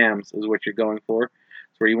and your hams is what you're going for.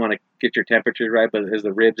 It's where you want to get your temperatures right. But as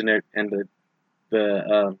the ribs and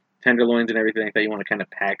the tenderloins and everything like that, you want to kind of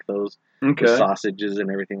pack those with sausages and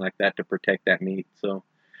everything like that to protect that meat. So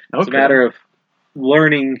it's a matter of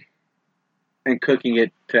learning and cooking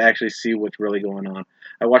it to actually see what's really going on.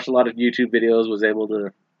 I watched a lot of YouTube videos, was able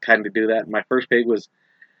to kind of do that. My first pig was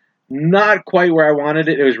not quite where I wanted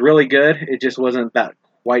it. It was really good. It just wasn't that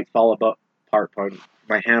quite fall apart.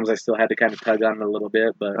 My hams, I still had to kind of tug on it a little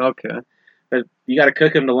bit, but you got to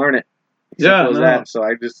cook them to learn it. Simple as that. So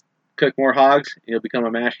I just cook more hogs. You'll become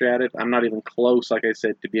a master at it. I'm not even close, like I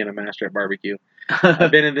said, to being a master at barbecue.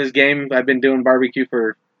 I've been in this game. I've been doing barbecue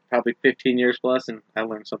for probably 15 years plus, and I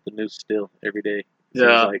learn something new still every day. So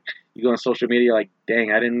it's like you go on social media, like,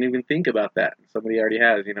 dang, I didn't even think about that. Somebody already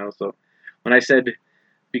has, So when I said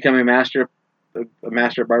becoming a master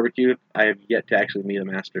at barbecue, I have yet to actually meet a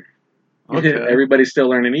master. Okay. Everybody's still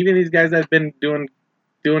learning. Even these guys that've been doing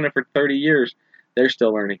it for 30 years, they're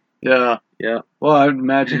still learning. Yeah. Yeah. Well, I would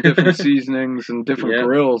imagine different seasonings and different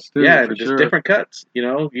grills too. Yeah, and just different cuts.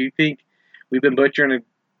 You think we've been butchering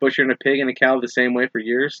a pig and a cow the same way for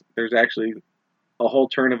years? There's actually a whole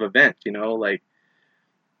turn of events. Like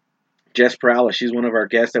Jess Perala, she's one of our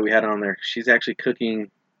guests that we had on there. She's actually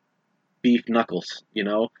cooking beef knuckles.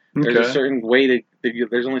 There's a certain way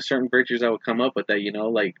there's only certain virtues that would come up with that.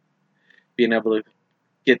 Like being able to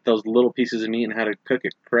get those little pieces of meat and how to cook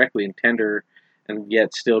it correctly and tender, and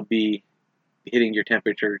yet still be hitting your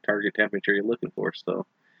target temperature you're looking for. So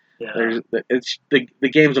it's the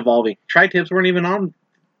game's evolving. Tri-tips weren't even on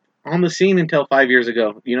the scene until 5 years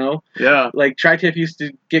ago. Yeah. Like tri-tip used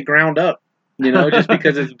to get ground up. Just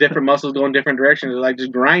because it's different muscles going different directions, like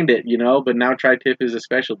just grind it, but now tri-tip is a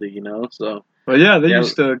specialty, so Well, yeah, they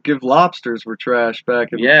used to give lobsters were trash back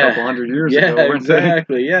a couple hundred years ago, weren't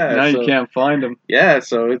exactly, they? Now you can't find them. Yeah,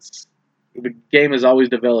 so the game is always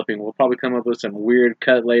developing. We'll probably come up with some weird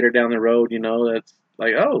cut later down the road, that's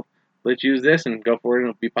like, oh, let's use this and go for it and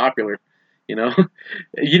it'll be popular.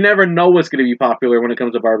 You never know what's going to be popular when it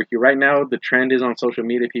comes to barbecue. Right now, the trend is on social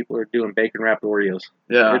media. People are doing bacon wrapped Oreos.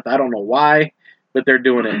 Yeah. I don't know why, but they're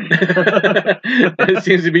doing it. It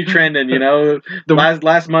seems to be trending,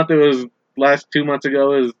 Last 2 months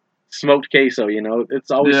ago, it was smoked queso,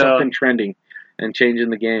 It's always something trending and changing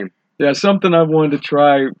the game. Yeah, something I've wanted to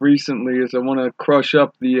try recently is I want to crush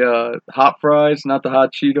up the hot fries, not the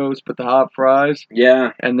hot Cheetos, but the hot fries.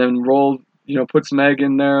 Yeah. And then roll, put some egg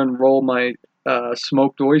in there and roll my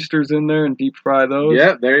smoked oysters in there and deep fry those.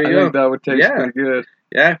 Yeah, there you go. I think that would taste pretty good.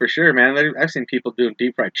 Yeah, for sure, man. I've seen people doing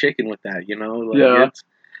deep fried chicken with that, It's,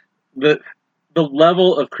 the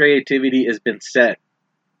level of creativity has been set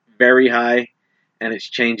very high, and it's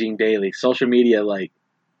changing daily. Social media,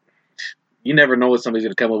 you never know what somebody's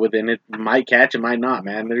going to come up with, and it might catch, it might not,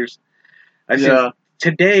 man.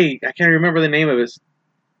 Today, I can't remember the name of it,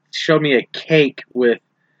 showed me a cake with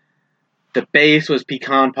the base was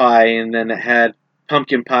pecan pie, and then it had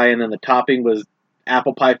pumpkin pie, and then the topping was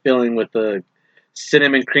apple pie filling with the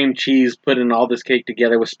cinnamon cream cheese put in all this cake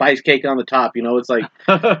together with spice cake on the top. It's like,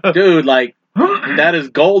 dude, that is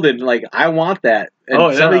golden. I want that.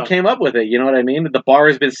 And somebody came up with it. You know what I mean? The bar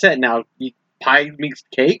has been set now. Pie meets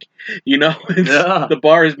cake. The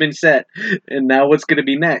bar has been set, and now what's going to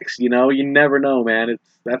be next? You never know, man.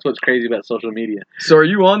 That's what's crazy about social media. So, are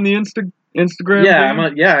you on the Instagram?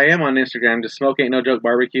 Yeah, I am on Instagram. Just Smoke Ain't No Joke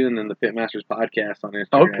Barbecue, and then the Pit Masters podcast on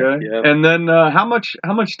Instagram. Okay. Yep. And then how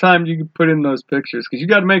much time do you put in those pictures? Because you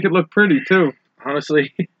got to make it look pretty too.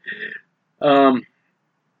 Honestly, not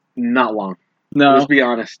long. No. Let's be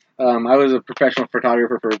honest. I was a professional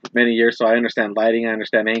photographer for many years, so I understand lighting, I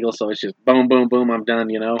understand angles, so it's just boom, boom, boom, I'm done,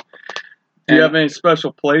 Do you have any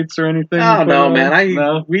special plates or anything? Oh, no, man.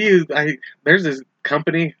 There's this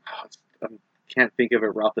company, I can't think of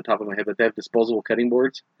it right off the top of my head, but they have disposable cutting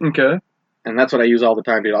boards. Okay. And that's what I use all the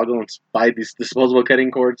time, dude. I'll go and buy these disposable cutting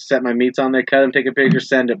boards, set my meats on there, cut them, take a picture,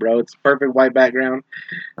 send it, bro. It's perfect white background.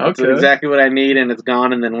 That's exactly what I need, and it's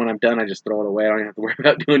gone. And then when I'm done, I just throw it away. I don't even have to worry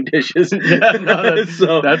about doing dishes.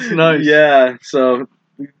 That's nice. Yeah, so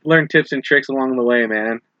learn tips and tricks along the way,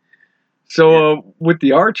 man. So with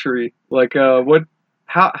the archery,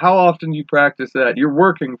 how often do you practice that? You're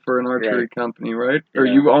working for an archery company, right? Or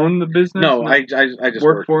you own the business? No, I just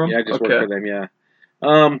work for them. Yeah, I just work for them.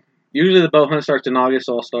 Yeah. Usually the bow hunt starts in August,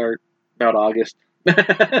 so I'll start about August.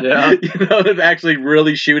 Yeah. Actually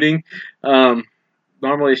really shooting.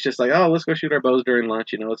 Normally it's just like, oh, let's go shoot our bows during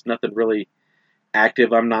lunch. It's nothing really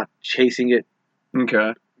active. I'm not chasing it.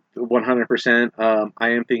 Okay. 100%. I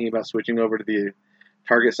am thinking about switching over to the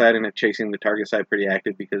target side and chasing the target side pretty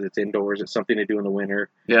active because it's indoors. It's something to do in the winter.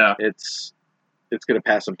 Yeah. It's going to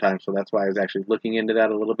pass some time, so that's why I was actually looking into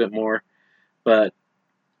that a little bit more. But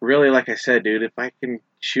really, like I said, dude, if I can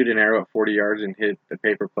shoot an arrow at 40 yards and hit the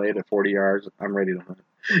paper plate at 40 yards, I'm ready to hunt.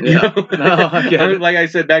 Yeah. No, I get it. Like I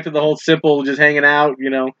said, back to the whole simple, just hanging out,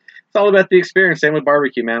 It's all about the experience. Same with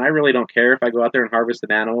barbecue, man. I really don't care if I go out there and harvest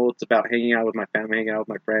an animal. It's about hanging out with my family, hanging out with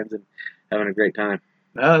my friends, and having a great time.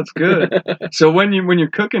 Oh, that's good. So when you're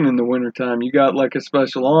cooking in the wintertime, you got a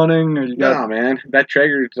special awning, or you got? No, man. That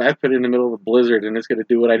Traeger I put it in the middle of a blizzard, and it's going to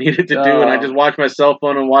do what I need it to do, and I just watch my cell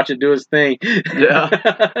phone and watch it do its thing. Yeah.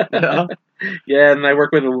 Yeah. Yeah, and I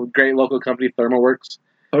work with a great local company, ThermoWorks.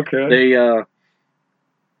 Okay.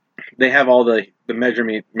 They have all the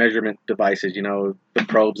measurement devices, the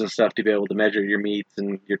probes and stuff to be able to measure your meats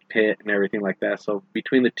and your pit and everything like that. So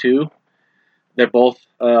between the two, they're both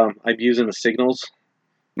I'm using the signals.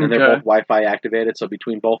 And they're both Wi-Fi activated, so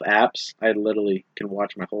between both apps, I literally can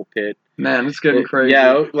watch my whole pit. Man, it's getting crazy.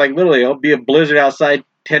 Yeah, literally, it'll be a blizzard outside,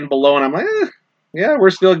 10 below, and I'm like, yeah, we're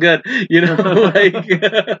still good. Yeah,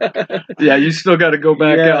 you still got to go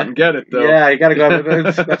back out and get it, though. Yeah, you got to go.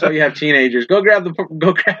 That's why you have teenagers. Go grab it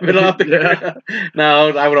off the ground.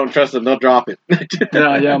 No, I don't trust them. They'll drop it.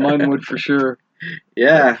 Yeah, mine would for sure.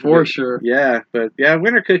 Yeah, for sure. Yeah, but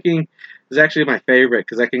winter cooking is actually my favorite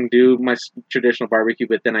because I can do my traditional barbecue,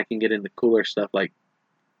 but then I can get into cooler stuff like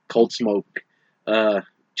cold smoke,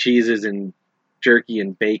 cheeses and jerky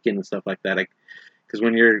and bacon and stuff like that. Because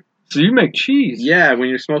when you're So you make cheese? Yeah, when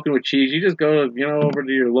you're smoking with cheese, you just go over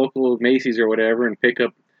to your local Macy's or whatever and pick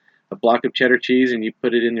up a block of cheddar cheese and you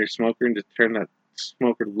put it in your smoker and just turn that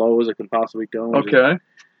smoker low as it can possibly go. And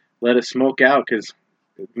let it smoke out because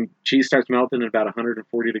cheese starts melting at about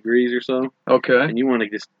 140 degrees or so. Okay. And you want to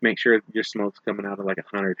just make sure your smoke's coming out at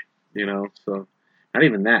 100, so not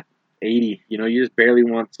even that. 80. You know, you just barely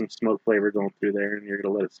want some smoke flavor going through there, and you're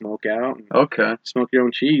gonna let it smoke out. And okay. Smoke your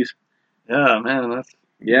own cheese. Yeah, man, that's.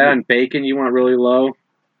 Yeah, and bacon you want really low.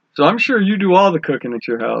 So I'm sure you do all the cooking at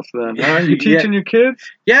your house then, huh? You teaching your kids?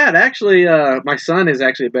 Yeah, and actually, my son is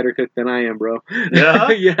actually a better cook than I am, bro.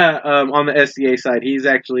 Yeah? Yeah, on the SCA side. He's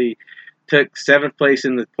actually took 7th place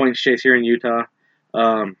in the points chase here in Utah.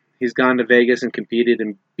 He's gone to Vegas and competed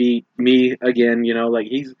and beat me again, you know, like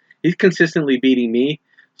he's consistently beating me.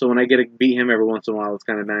 So when I get to beat him every once in a while, it's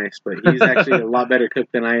kind of nice. But he's actually a lot better cook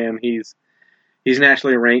than I am. He's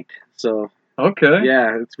nationally ranked, so... Okay.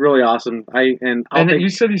 Yeah, it's really awesome. You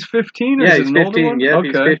said he's 15? Yeah, he's 15. Yeah, okay.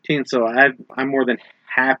 He's 15. So I'm more than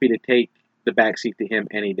happy to take the backseat to him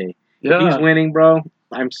any day. Yeah. If he's winning, bro,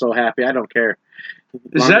 I'm so happy. I don't care.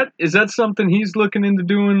 Is that something he's looking into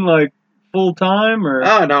doing like full time or?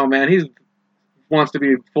 Oh no, man, he wants to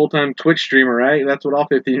be a full-time Twitch streamer, right? That's what all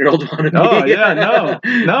 15-year-olds want to be. Oh yeah,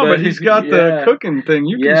 no, but he's got the cooking thing.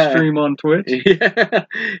 You can stream on Twitch.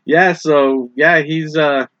 Yeah. So yeah, he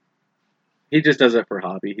just does it for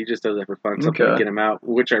hobby. He just does it for fun. Something to get him out,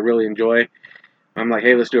 which I really enjoy. I'm like,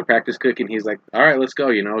 hey, let's do a practice cook, and he's like, all right, let's go.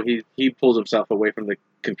 You know, he pulls himself away from the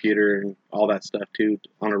computer and all that stuff too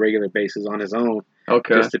on a regular basis on his own.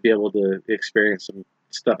 Okay. Just to be able to experience some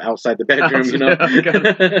stuff outside the bedroom, you know. You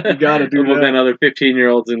gotta do that. Than other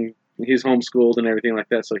 15-year-olds, and he's homeschooled and everything like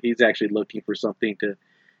that. So he's actually looking for something to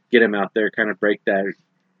get him out there, kind of break that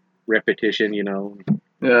repetition, you know.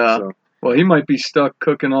 Yeah. So. Well, he might be stuck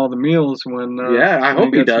cooking all the meals when. Yeah, I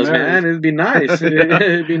hope he does, man. It'd be nice.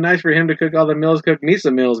 It'd be nice for him to cook all the meals. Cook me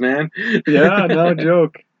some meals, man. Yeah, no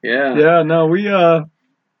joke. Yeah. Yeah, no, we I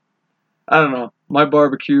don't know. My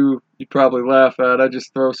barbecue, you'd probably laugh at. I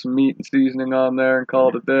just throw some meat and seasoning on there and call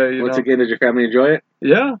it a day. Once again, does your family enjoy it?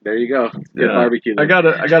 Yeah. There you go. Good barbecue. Then.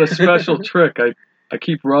 I got a special trick. I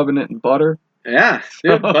keep rubbing it in butter. Yeah,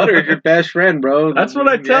 dude, butter is your best friend, bro. That's what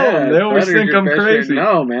I tell them. They always think I'm crazy.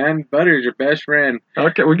 No, man, butter is your best friend.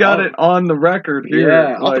 Okay, we got it on the record here.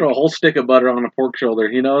 Yeah, I'll throw a whole stick of butter on a pork shoulder.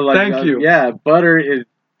 You know, like thank you. Yeah, butter is.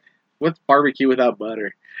 What's barbecue without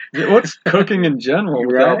butter? What's cooking in general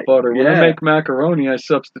without butter? When I make macaroni, I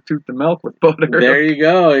substitute the milk with butter. There you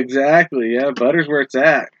go. Exactly. Yeah, butter's where it's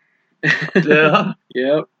at. Yeah.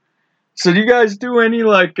 Yep. So do you guys do any,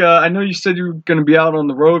 like, I know you said you were going to be out on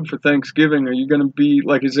the road for Thanksgiving. Are you going to be,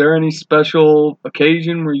 like, is there any special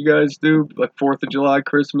occasion where you guys do, like, 4th of July,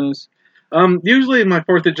 Christmas? Usually my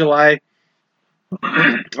 4th of July,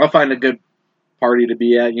 I'll find a good party to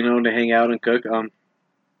be at, you know, to hang out and cook. The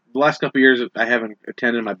last couple of years, I haven't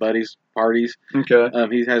attended my buddy's parties. Okay.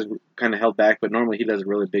 He has kind of held back, but normally he does a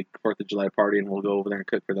really big 4th of July party, and we'll go over there and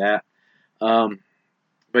cook for that.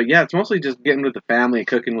 But yeah, it's mostly just getting with the family and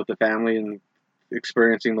cooking with the family and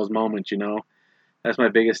experiencing those moments, you know. That's my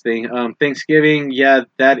biggest thing. Thanksgiving, yeah,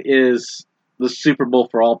 that is the Super Bowl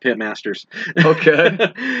for all pit masters.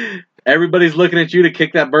 Okay. Everybody's looking at you to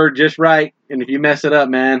kick that bird just right, and if you mess it up,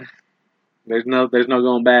 man, there's no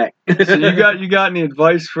going back. So you got any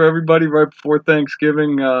advice for everybody right before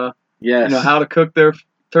Thanksgiving? Yes. You know how to cook their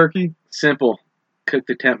turkey? Simple. Cook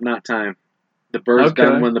to temp, not time. The bird's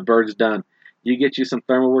done when the bird's done. You get you some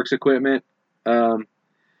ThermalWorks equipment.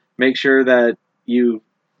 Make sure that you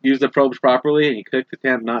use the probes properly and you cook the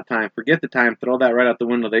temp, not time. Forget the time. Throw that right out the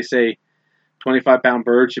window. They say 25-pound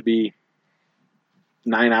bird should be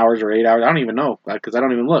 9 hours or 8 hours. I don't even know because I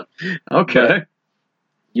don't even look. Okay.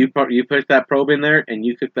 But you put that probe in there and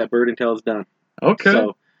you cook that bird until it's done. Okay.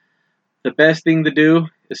 So the best thing to do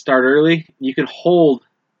is start early. You can hold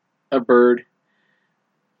a bird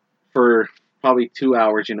for probably 2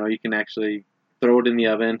 hours. You know, you can actually throw it in the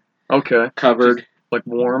oven. Okay. Covered. Just like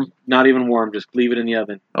warm? Not even warm. Just leave it in the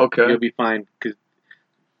oven. Okay. You'll be fine. Because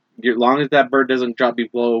as long as that bird doesn't drop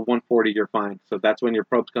below 140, you're fine. So that's when your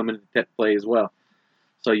probes come into play as well.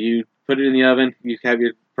 So you put it in the oven. You have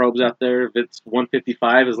your probes out there. If it's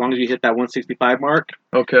 155, as long as you hit that 165 mark,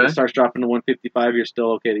 okay, it starts dropping to 155, you're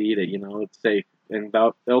still okay to eat it. You know, it's safe. And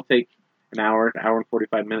they'll take an hour and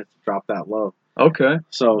 45 minutes to drop that low. Okay.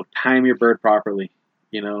 So time your bird properly.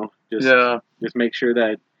 You know, just make sure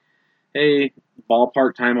that, hey,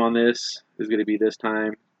 ballpark time on this is going to be this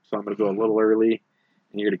time, so I'm going to go a little early,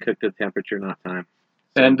 and you're going to cook to the temperature, not time.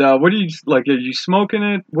 So, and what do you like? Are you smoking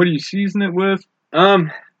it? What do you season it with?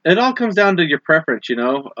 It all comes down to your preference, you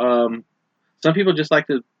know. Some people just like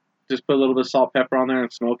to just put a little bit of salt, pepper on there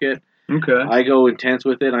and smoke it. Okay. I go intense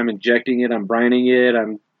with it. I'm injecting it. I'm brining it.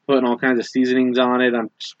 I'm putting all kinds of seasonings on it. I'm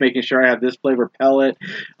just making sure I have this flavor pellet.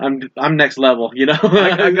 I'm next level, you know.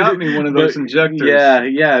 I got me one of those injectors.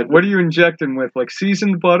 Yeah. What are you injecting with? Like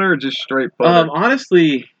seasoned butter or just straight butter?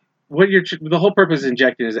 Honestly, the whole purpose of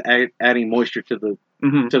injecting is adding moisture to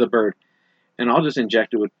the bird, and I'll just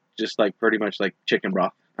inject it with just like pretty much like chicken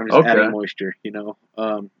broth. I'm just adding moisture, you know.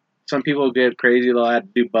 Some people get crazy; they'll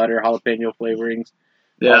do butter, jalapeno flavorings,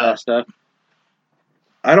 all that stuff.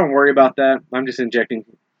 I don't worry about that. I'm just injecting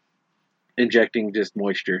just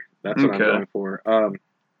moisture. That's what I'm going for.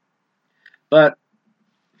 But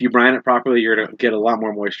if you brine it properly, you're gonna get a lot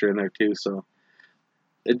more moisture in there too. So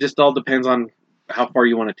it just all depends on how far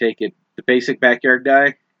you want to take it. The basic backyard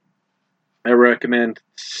guy, I recommend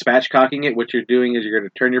spatchcocking it. What you're doing is you're going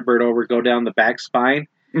to turn your bird over, go down the back spine.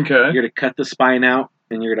 Okay. You're going to cut the spine out,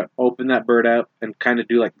 and you're going to open that bird up and kind of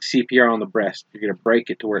do like CPR on the breast. You're going to break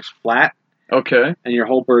it to where it's flat. Okay. And your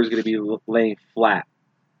whole bird is going to be laying flat.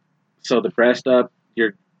 So the breast up,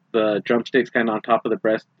 the drumsticks kind of on top of the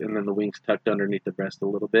breast, and then the wings tucked underneath the breast a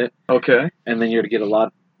little bit. Okay. And then you're going to get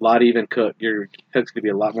a lot even cook. Your cook's going to be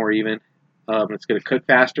a lot more even. It's going to cook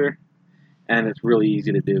faster, and it's really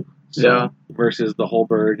easy to do. So, versus the whole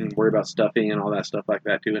bird and worry about stuffing and all that stuff like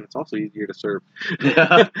that too, and it's also easier to serve.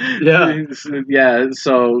 Yeah.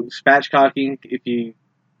 So spatchcocking, if you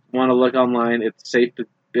want to look online, it's safe to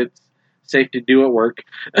do at work.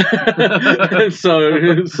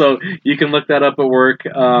 so you can look that up at work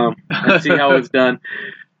and see how it's done.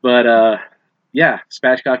 But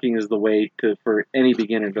spatchcocking is the way for any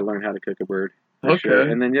beginner to learn how to cook a bird. For sure.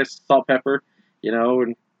 And then just salt, pepper,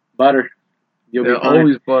 and butter. You'll be fine.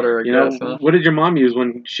 Always butter, I guess. Huh? What did your mom use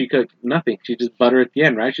when she cooked? Nothing. She just butter at the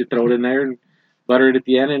end, right? She'd throw it in there and butter it at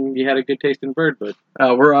the end, and you had a good tasting bird. But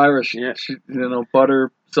we're Irish. Yeah.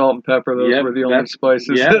 Butter, salt, and pepper. Those were the only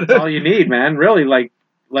spices. Yeah, that's all you need, man. Really,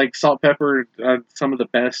 like salt, pepper, some of the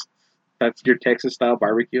best. That's your Texas style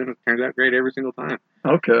barbecue, and it turns out great every single time.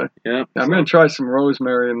 Okay. Yeah. I'm gonna try some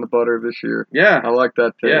rosemary in the butter this year. Yeah. I like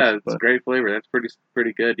that taste. Yeah, it's a great flavor. That's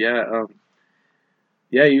pretty good. Yeah.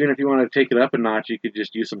 Even if you want to take it up a notch, you could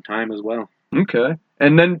just use some thyme as well. Okay.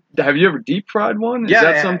 And then, have you ever deep fried one? Is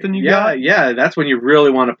that something you got? Yeah, that's when you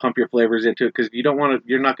really want to pump your flavors into it because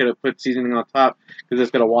you're not going to put seasoning on top because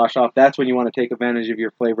it's going to wash off. That's when you want to take advantage of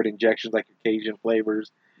your flavored injections like your Cajun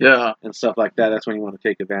flavors. Yeah. And stuff like that. That's when you want to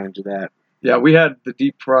take advantage of that. Yeah, we had the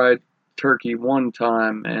deep fried turkey one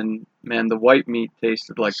time, and man, the white meat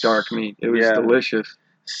tasted like dark meat. It was delicious.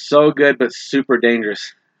 So good, but super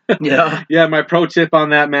dangerous. Yeah. Yeah, my pro tip on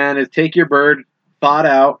that, man, is take your bird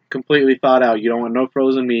completely thawed out. You don't want no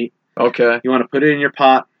frozen meat. Okay. You want to put it in your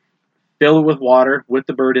pot, fill it with water with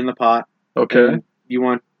the bird in the pot. Okay. You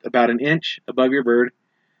want about an inch above your bird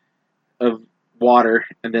of water,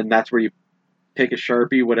 and then that's where you pick a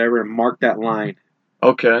Sharpie, whatever, and mark that line.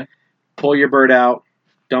 Okay. Pull your bird out,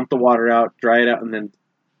 dump the water out, dry it out, and then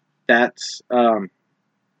that's so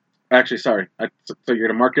you're going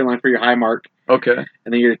to mark your line for your high mark. Okay.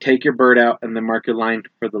 And then you're going to take your bird out and then mark your line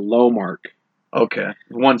for the low mark. Okay.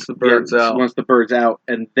 Once the bird's out. Once the bird's out.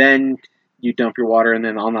 And then you dump your water, and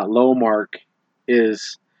then on that low mark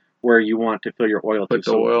is where you want to fill your oil to.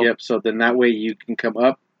 The oil. Yep. So then that way you can come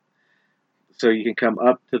up. So you can come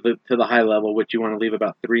up to the high level, which you want to leave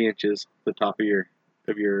about 3 inches the top of your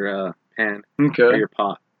pan or your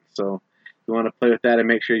pot. So you want to play with that and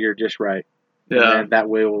make sure you're just right. Yeah. And that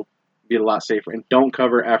way it will be a lot safer. And don't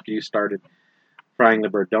cover after you started frying the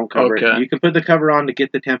bird. Don't cover it. You can put the cover on to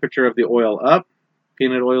get the temperature of the oil up.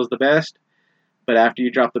 Peanut oil is the best. But after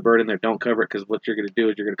you drop the bird in there, don't cover it because what you're going to do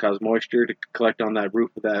is you're going to cause moisture to collect on that roof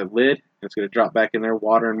of that lid. It's going to drop back in there.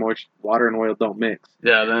 Water and oil don't mix.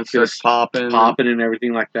 Yeah, then it starts popping and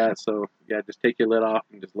everything like that. So yeah, just take your lid off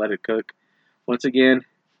and just let it cook. Once again,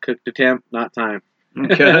 cook to temp, not time.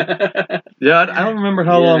 Okay. Yeah, I don't remember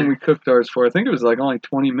how long we cooked ours for. I think it was like only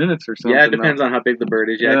 20 minutes or something. Yeah, it depends on how big the bird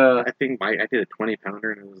is. Yeah. I think I did a 20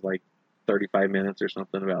 pounder and it was like 35 minutes or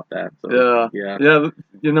something about that. So, yeah.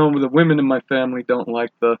 The women in my family they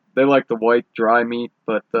like the white dry meat,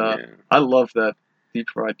 but I love that deep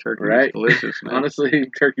fried turkey. Right? It's delicious, man. Honestly,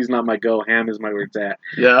 turkey's not my go. Ham is my where it's at.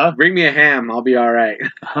 Yeah? Bring me a ham. I'll be all right.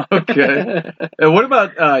 Okay. And what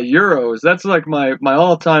about gyros? That's like my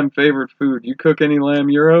all-time favorite food. You cook any lamb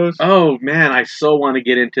gyros? Oh, man, I so want to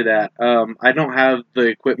get into that. I don't have the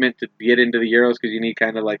equipment to get into the gyros because you need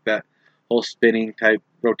kind of like that whole spinning type,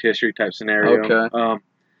 rotisserie type scenario. Okay.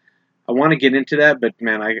 I want to get into that, but,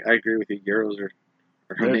 man, I agree with you. Gyros are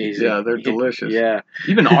amazing. Yeah, they're delicious. Yeah.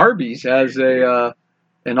 Even Arby's has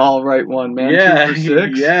an all right one, man. Yeah, 2 for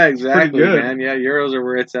 $6. Yeah, exactly, pretty good. man. Yeah, gyros are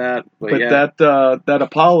where it's at. But that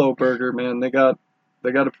Apollo burger, man, they got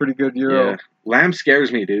a pretty good gyro. Yeah. Lamb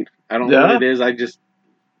scares me, dude. I don't know what it is.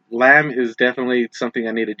 Lamb is definitely something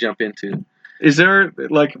I need to jump into. Is there,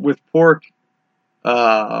 like with pork,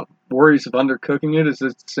 worries of undercooking it? Is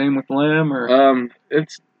it the same with lamb, or?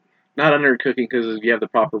 Not undercooking because you have the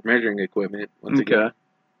proper measuring equipment. Once again,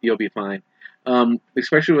 you'll be fine.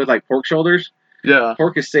 Especially with like pork shoulders. Yeah.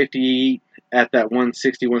 Pork is safe to eat at that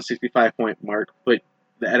 160, 165 point mark, but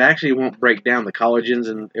that actually won't break down the collagens,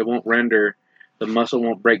 and it won't render, the muscle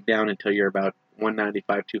won't break down until you're about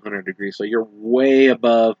 195, 200 degrees. So you're way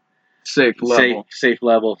above safe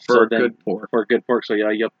level for good pork. For good pork. So yeah,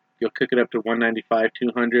 you'll cook it up to 195,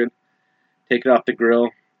 200. Take it off the grill.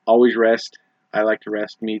 Always rest. I like to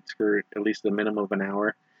rest meats for at least a minimum of an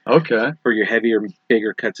hour. Okay. For your heavier,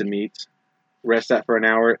 bigger cuts of meats, rest that for an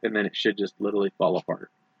hour, and then it should just literally fall apart.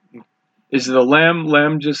 Is the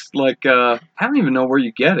lamb just like I don't even know where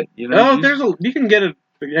you get it? You know? You can get it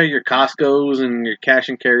at your Costco's and your cash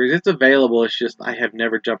and carries. It's available. It's just I have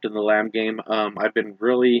never jumped in the lamb game. I've been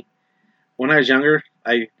really, when I was younger,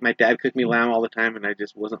 my dad cooked me lamb all the time, and I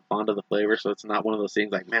just wasn't fond of the flavor. So it's not one of those things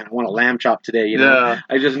like, man, I want a lamb chop today. You know, yeah.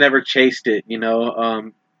 I just never chased it. You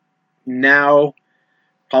know, now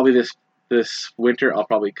probably this winter I'll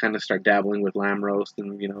probably kind of start dabbling with lamb roast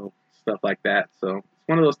and stuff like that. So it's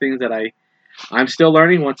one of those things that I'm still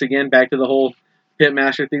learning. Once again, back to the whole pit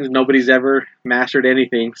master things. Nobody's ever mastered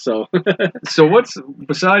anything. So so what's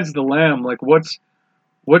besides the lamb? Like what's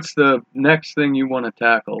the next thing you want to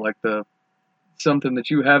tackle? Like something that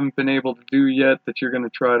you haven't been able to do yet that you're going to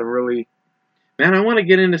try to really... Man, I want to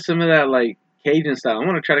get into some of that like Cajun style. I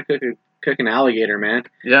want to try to cook an alligator, man.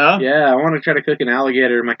 Yeah? Yeah, I want to try to cook an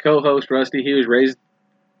alligator. My co-host, Rusty, he was raised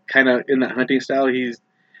kind of in that hunting style. He's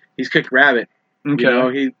cooked rabbit. Okay. You know,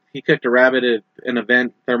 he cooked a rabbit at an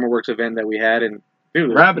event, ThermalWorks event that we had, and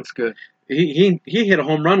dude, rabbit's good. He hit a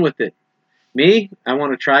home run with it. Me, I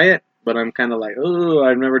want to try it, but I'm kind of like, oh,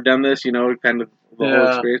 I've never done this, kind of the whole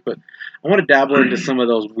experience. But I want to dabble into some of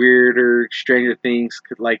those weirder, stranger things.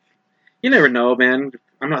 Like, you never know, man.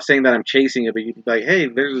 I'm not saying that I'm chasing it, but you can be like, hey,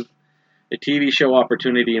 there's a TV show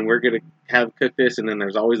opportunity, and we're gonna cook this, and then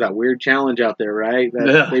there's always that weird challenge out there, right?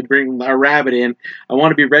 That they bring a rabbit in. I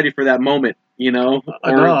want to be ready for that moment, I know,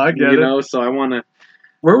 I get it. So I want to.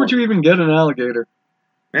 Where would you even get an alligator?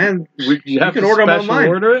 Man, you can order them online.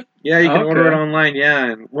 Order it? Yeah, you can order it online. Yeah,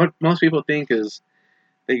 and what most people think is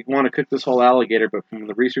they want to cook this whole alligator, but from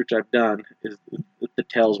the research I've done, is the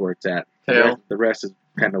tail's where it's at. Tail. The rest is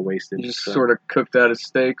kind of wasted. You just sort of cook that as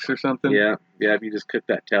steaks or something. Yeah. If you just cook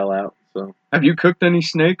that tail out. So. Have you cooked any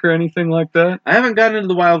snake or anything like that? I haven't gotten into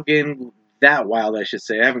the wild game that wild, I should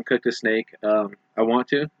say. I haven't cooked a snake. I want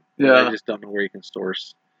to. Yeah. I just don't know where you can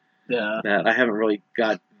source. Yeah. That I haven't really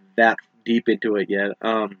got that deep into it yet.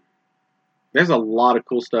 There's a lot of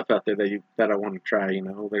cool stuff out there that I want to try.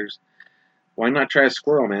 Why not try a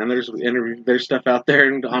squirrel, man? There's stuff out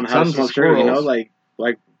there on how to smoke squirrels.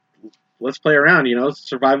 Like let's play around.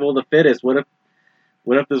 Survival of the fittest. What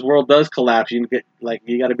if this world does collapse? You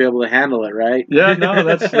got to be able to handle it, right? Yeah, no,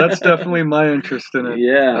 that's definitely my interest in it.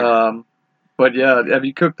 Yeah. But yeah, have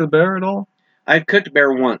you cooked the bear at all? I cooked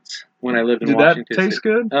bear once when I lived in Washington. Did that taste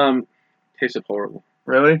good? Tasted horrible.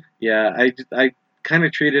 Really? Yeah, I kind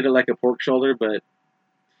of treated it like a pork shoulder, but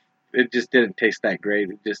it just didn't taste that great.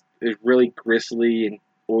 It was really gristly and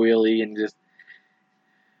oily, and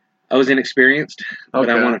I was inexperienced, but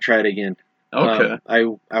I want to try it again. Okay.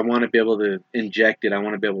 I want to be able to inject it. I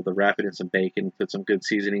want to be able to wrap it in some bacon, put some good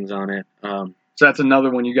seasonings on it. So that's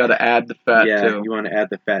another one you got to add the fat to. Yeah, you want to add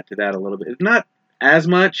the fat to that a little bit. It's not as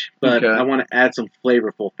much, but I want to add some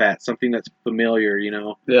flavorful fat, something that's familiar,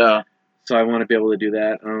 Yeah. So I want to be able to do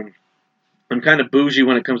that. I'm kind of bougie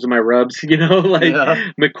when it comes to my rubs,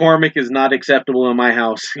 McCormick is not acceptable in my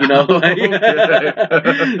house, So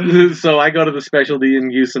I go to the specialty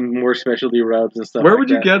and use some more specialty rubs and stuff. Where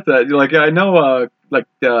would you get that? I know,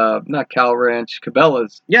 not Cal Ranch,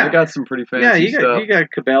 Cabela's. Yeah, they got some pretty fancy stuff. You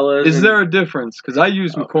got Cabela's. Is there a difference? Because I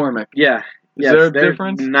use McCormick. Yeah. Is there a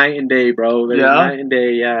difference? Night and day, bro. There's night and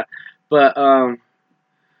day, yeah. But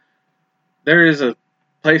there is a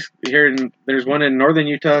place here. There's one in northern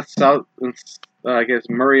Utah, south, I guess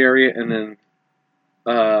Murray area, and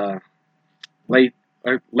then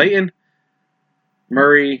Layton,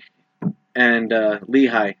 Murray, and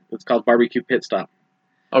Lehigh. It's called BBQ Pit Stop.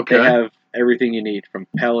 Okay. They have everything you need, from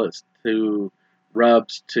pellets to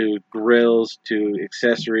rubs to grills to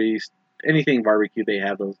accessories, anything barbecue. They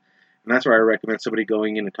have those, and that's where I recommend somebody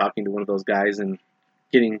going in and talking to one of those guys and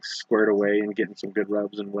getting squared away and getting some good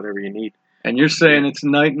rubs and whatever you need. And you're saying it's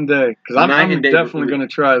night and day? Because I'm definitely going to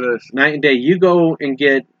try this. Night and day. You go and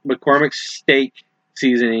get McCormick's steak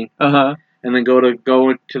seasoning, and then go to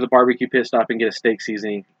the barbecue pit stop and get a steak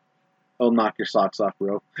seasoning. It'll knock your socks off,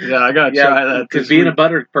 bro. Yeah, I got to try that. Because being a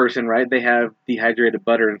butter person, right, they have dehydrated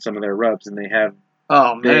butter in some of their rubs, and they have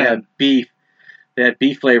beef. they had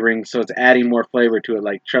beef flavoring, so it's adding more flavor to it.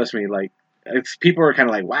 Like, trust me, like, people are kind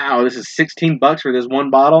of like, wow, this is $16 for this one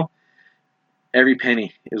bottle. Every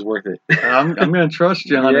penny is worth it. I'm gonna trust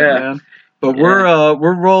you on it, man. But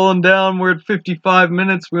we're rolling down. We're at 55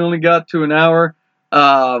 minutes. We only got to an hour.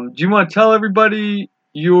 Do you want to tell everybody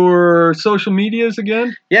your social medias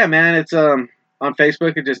again? Yeah, man. It's on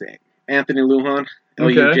Facebook. It's just Anthony Lujan,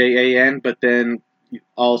 Lujan. But then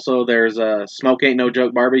also there's Smoke Ain't No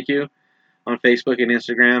Joke Barbecue on Facebook and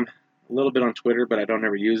Instagram. A little bit on Twitter, but I don't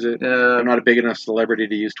ever use it. I'm not a big enough celebrity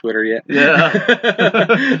to use Twitter yet. Yeah.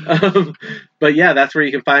 But yeah, that's where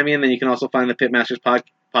you can find me, and then you can also find the Pit Masters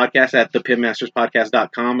podcast at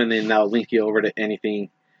thepitmasterspodcast.com, and then I'll link you over to anything.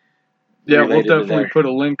 Yeah, we'll definitely put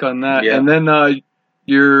a link on that. Yeah. And then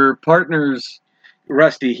your partner's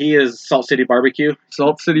Rusty, he is Salt City Barbecue.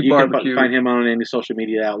 Salt City Barbecue. You can find him on any social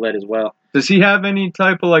media outlet as well. Does he have any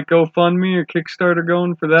type of like GoFundMe or Kickstarter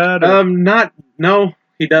going for that? Or? No,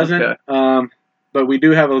 he doesn't. Okay. But we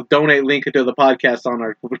do have a donate link to the podcast on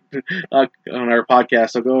our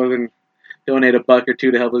podcast. So go and donate $1 or $2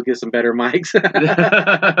 to help us get some better mics.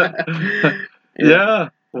 Yeah.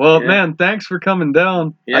 Well, man, thanks for coming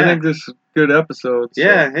down. Yeah. I think this is a good episode. So.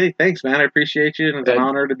 Yeah. Hey, thanks, man. I appreciate you. And it's an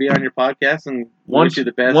honor to be on your podcast. And wish you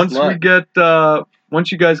the best luck. Once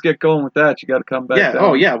you guys get going with that, you got to come back. Yeah. down.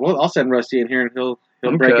 Oh, yeah. Well, I'll send Rusty in here, and he'll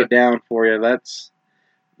break it down for you. That's,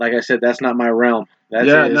 like I said, that's not my realm.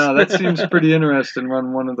 That seems pretty interesting,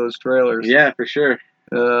 running one of those trailers. Yeah, for sure.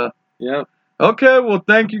 Yep. Okay, well,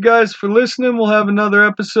 thank you guys for listening. We'll have another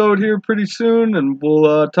episode here pretty soon, and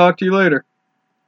we'll talk to you later.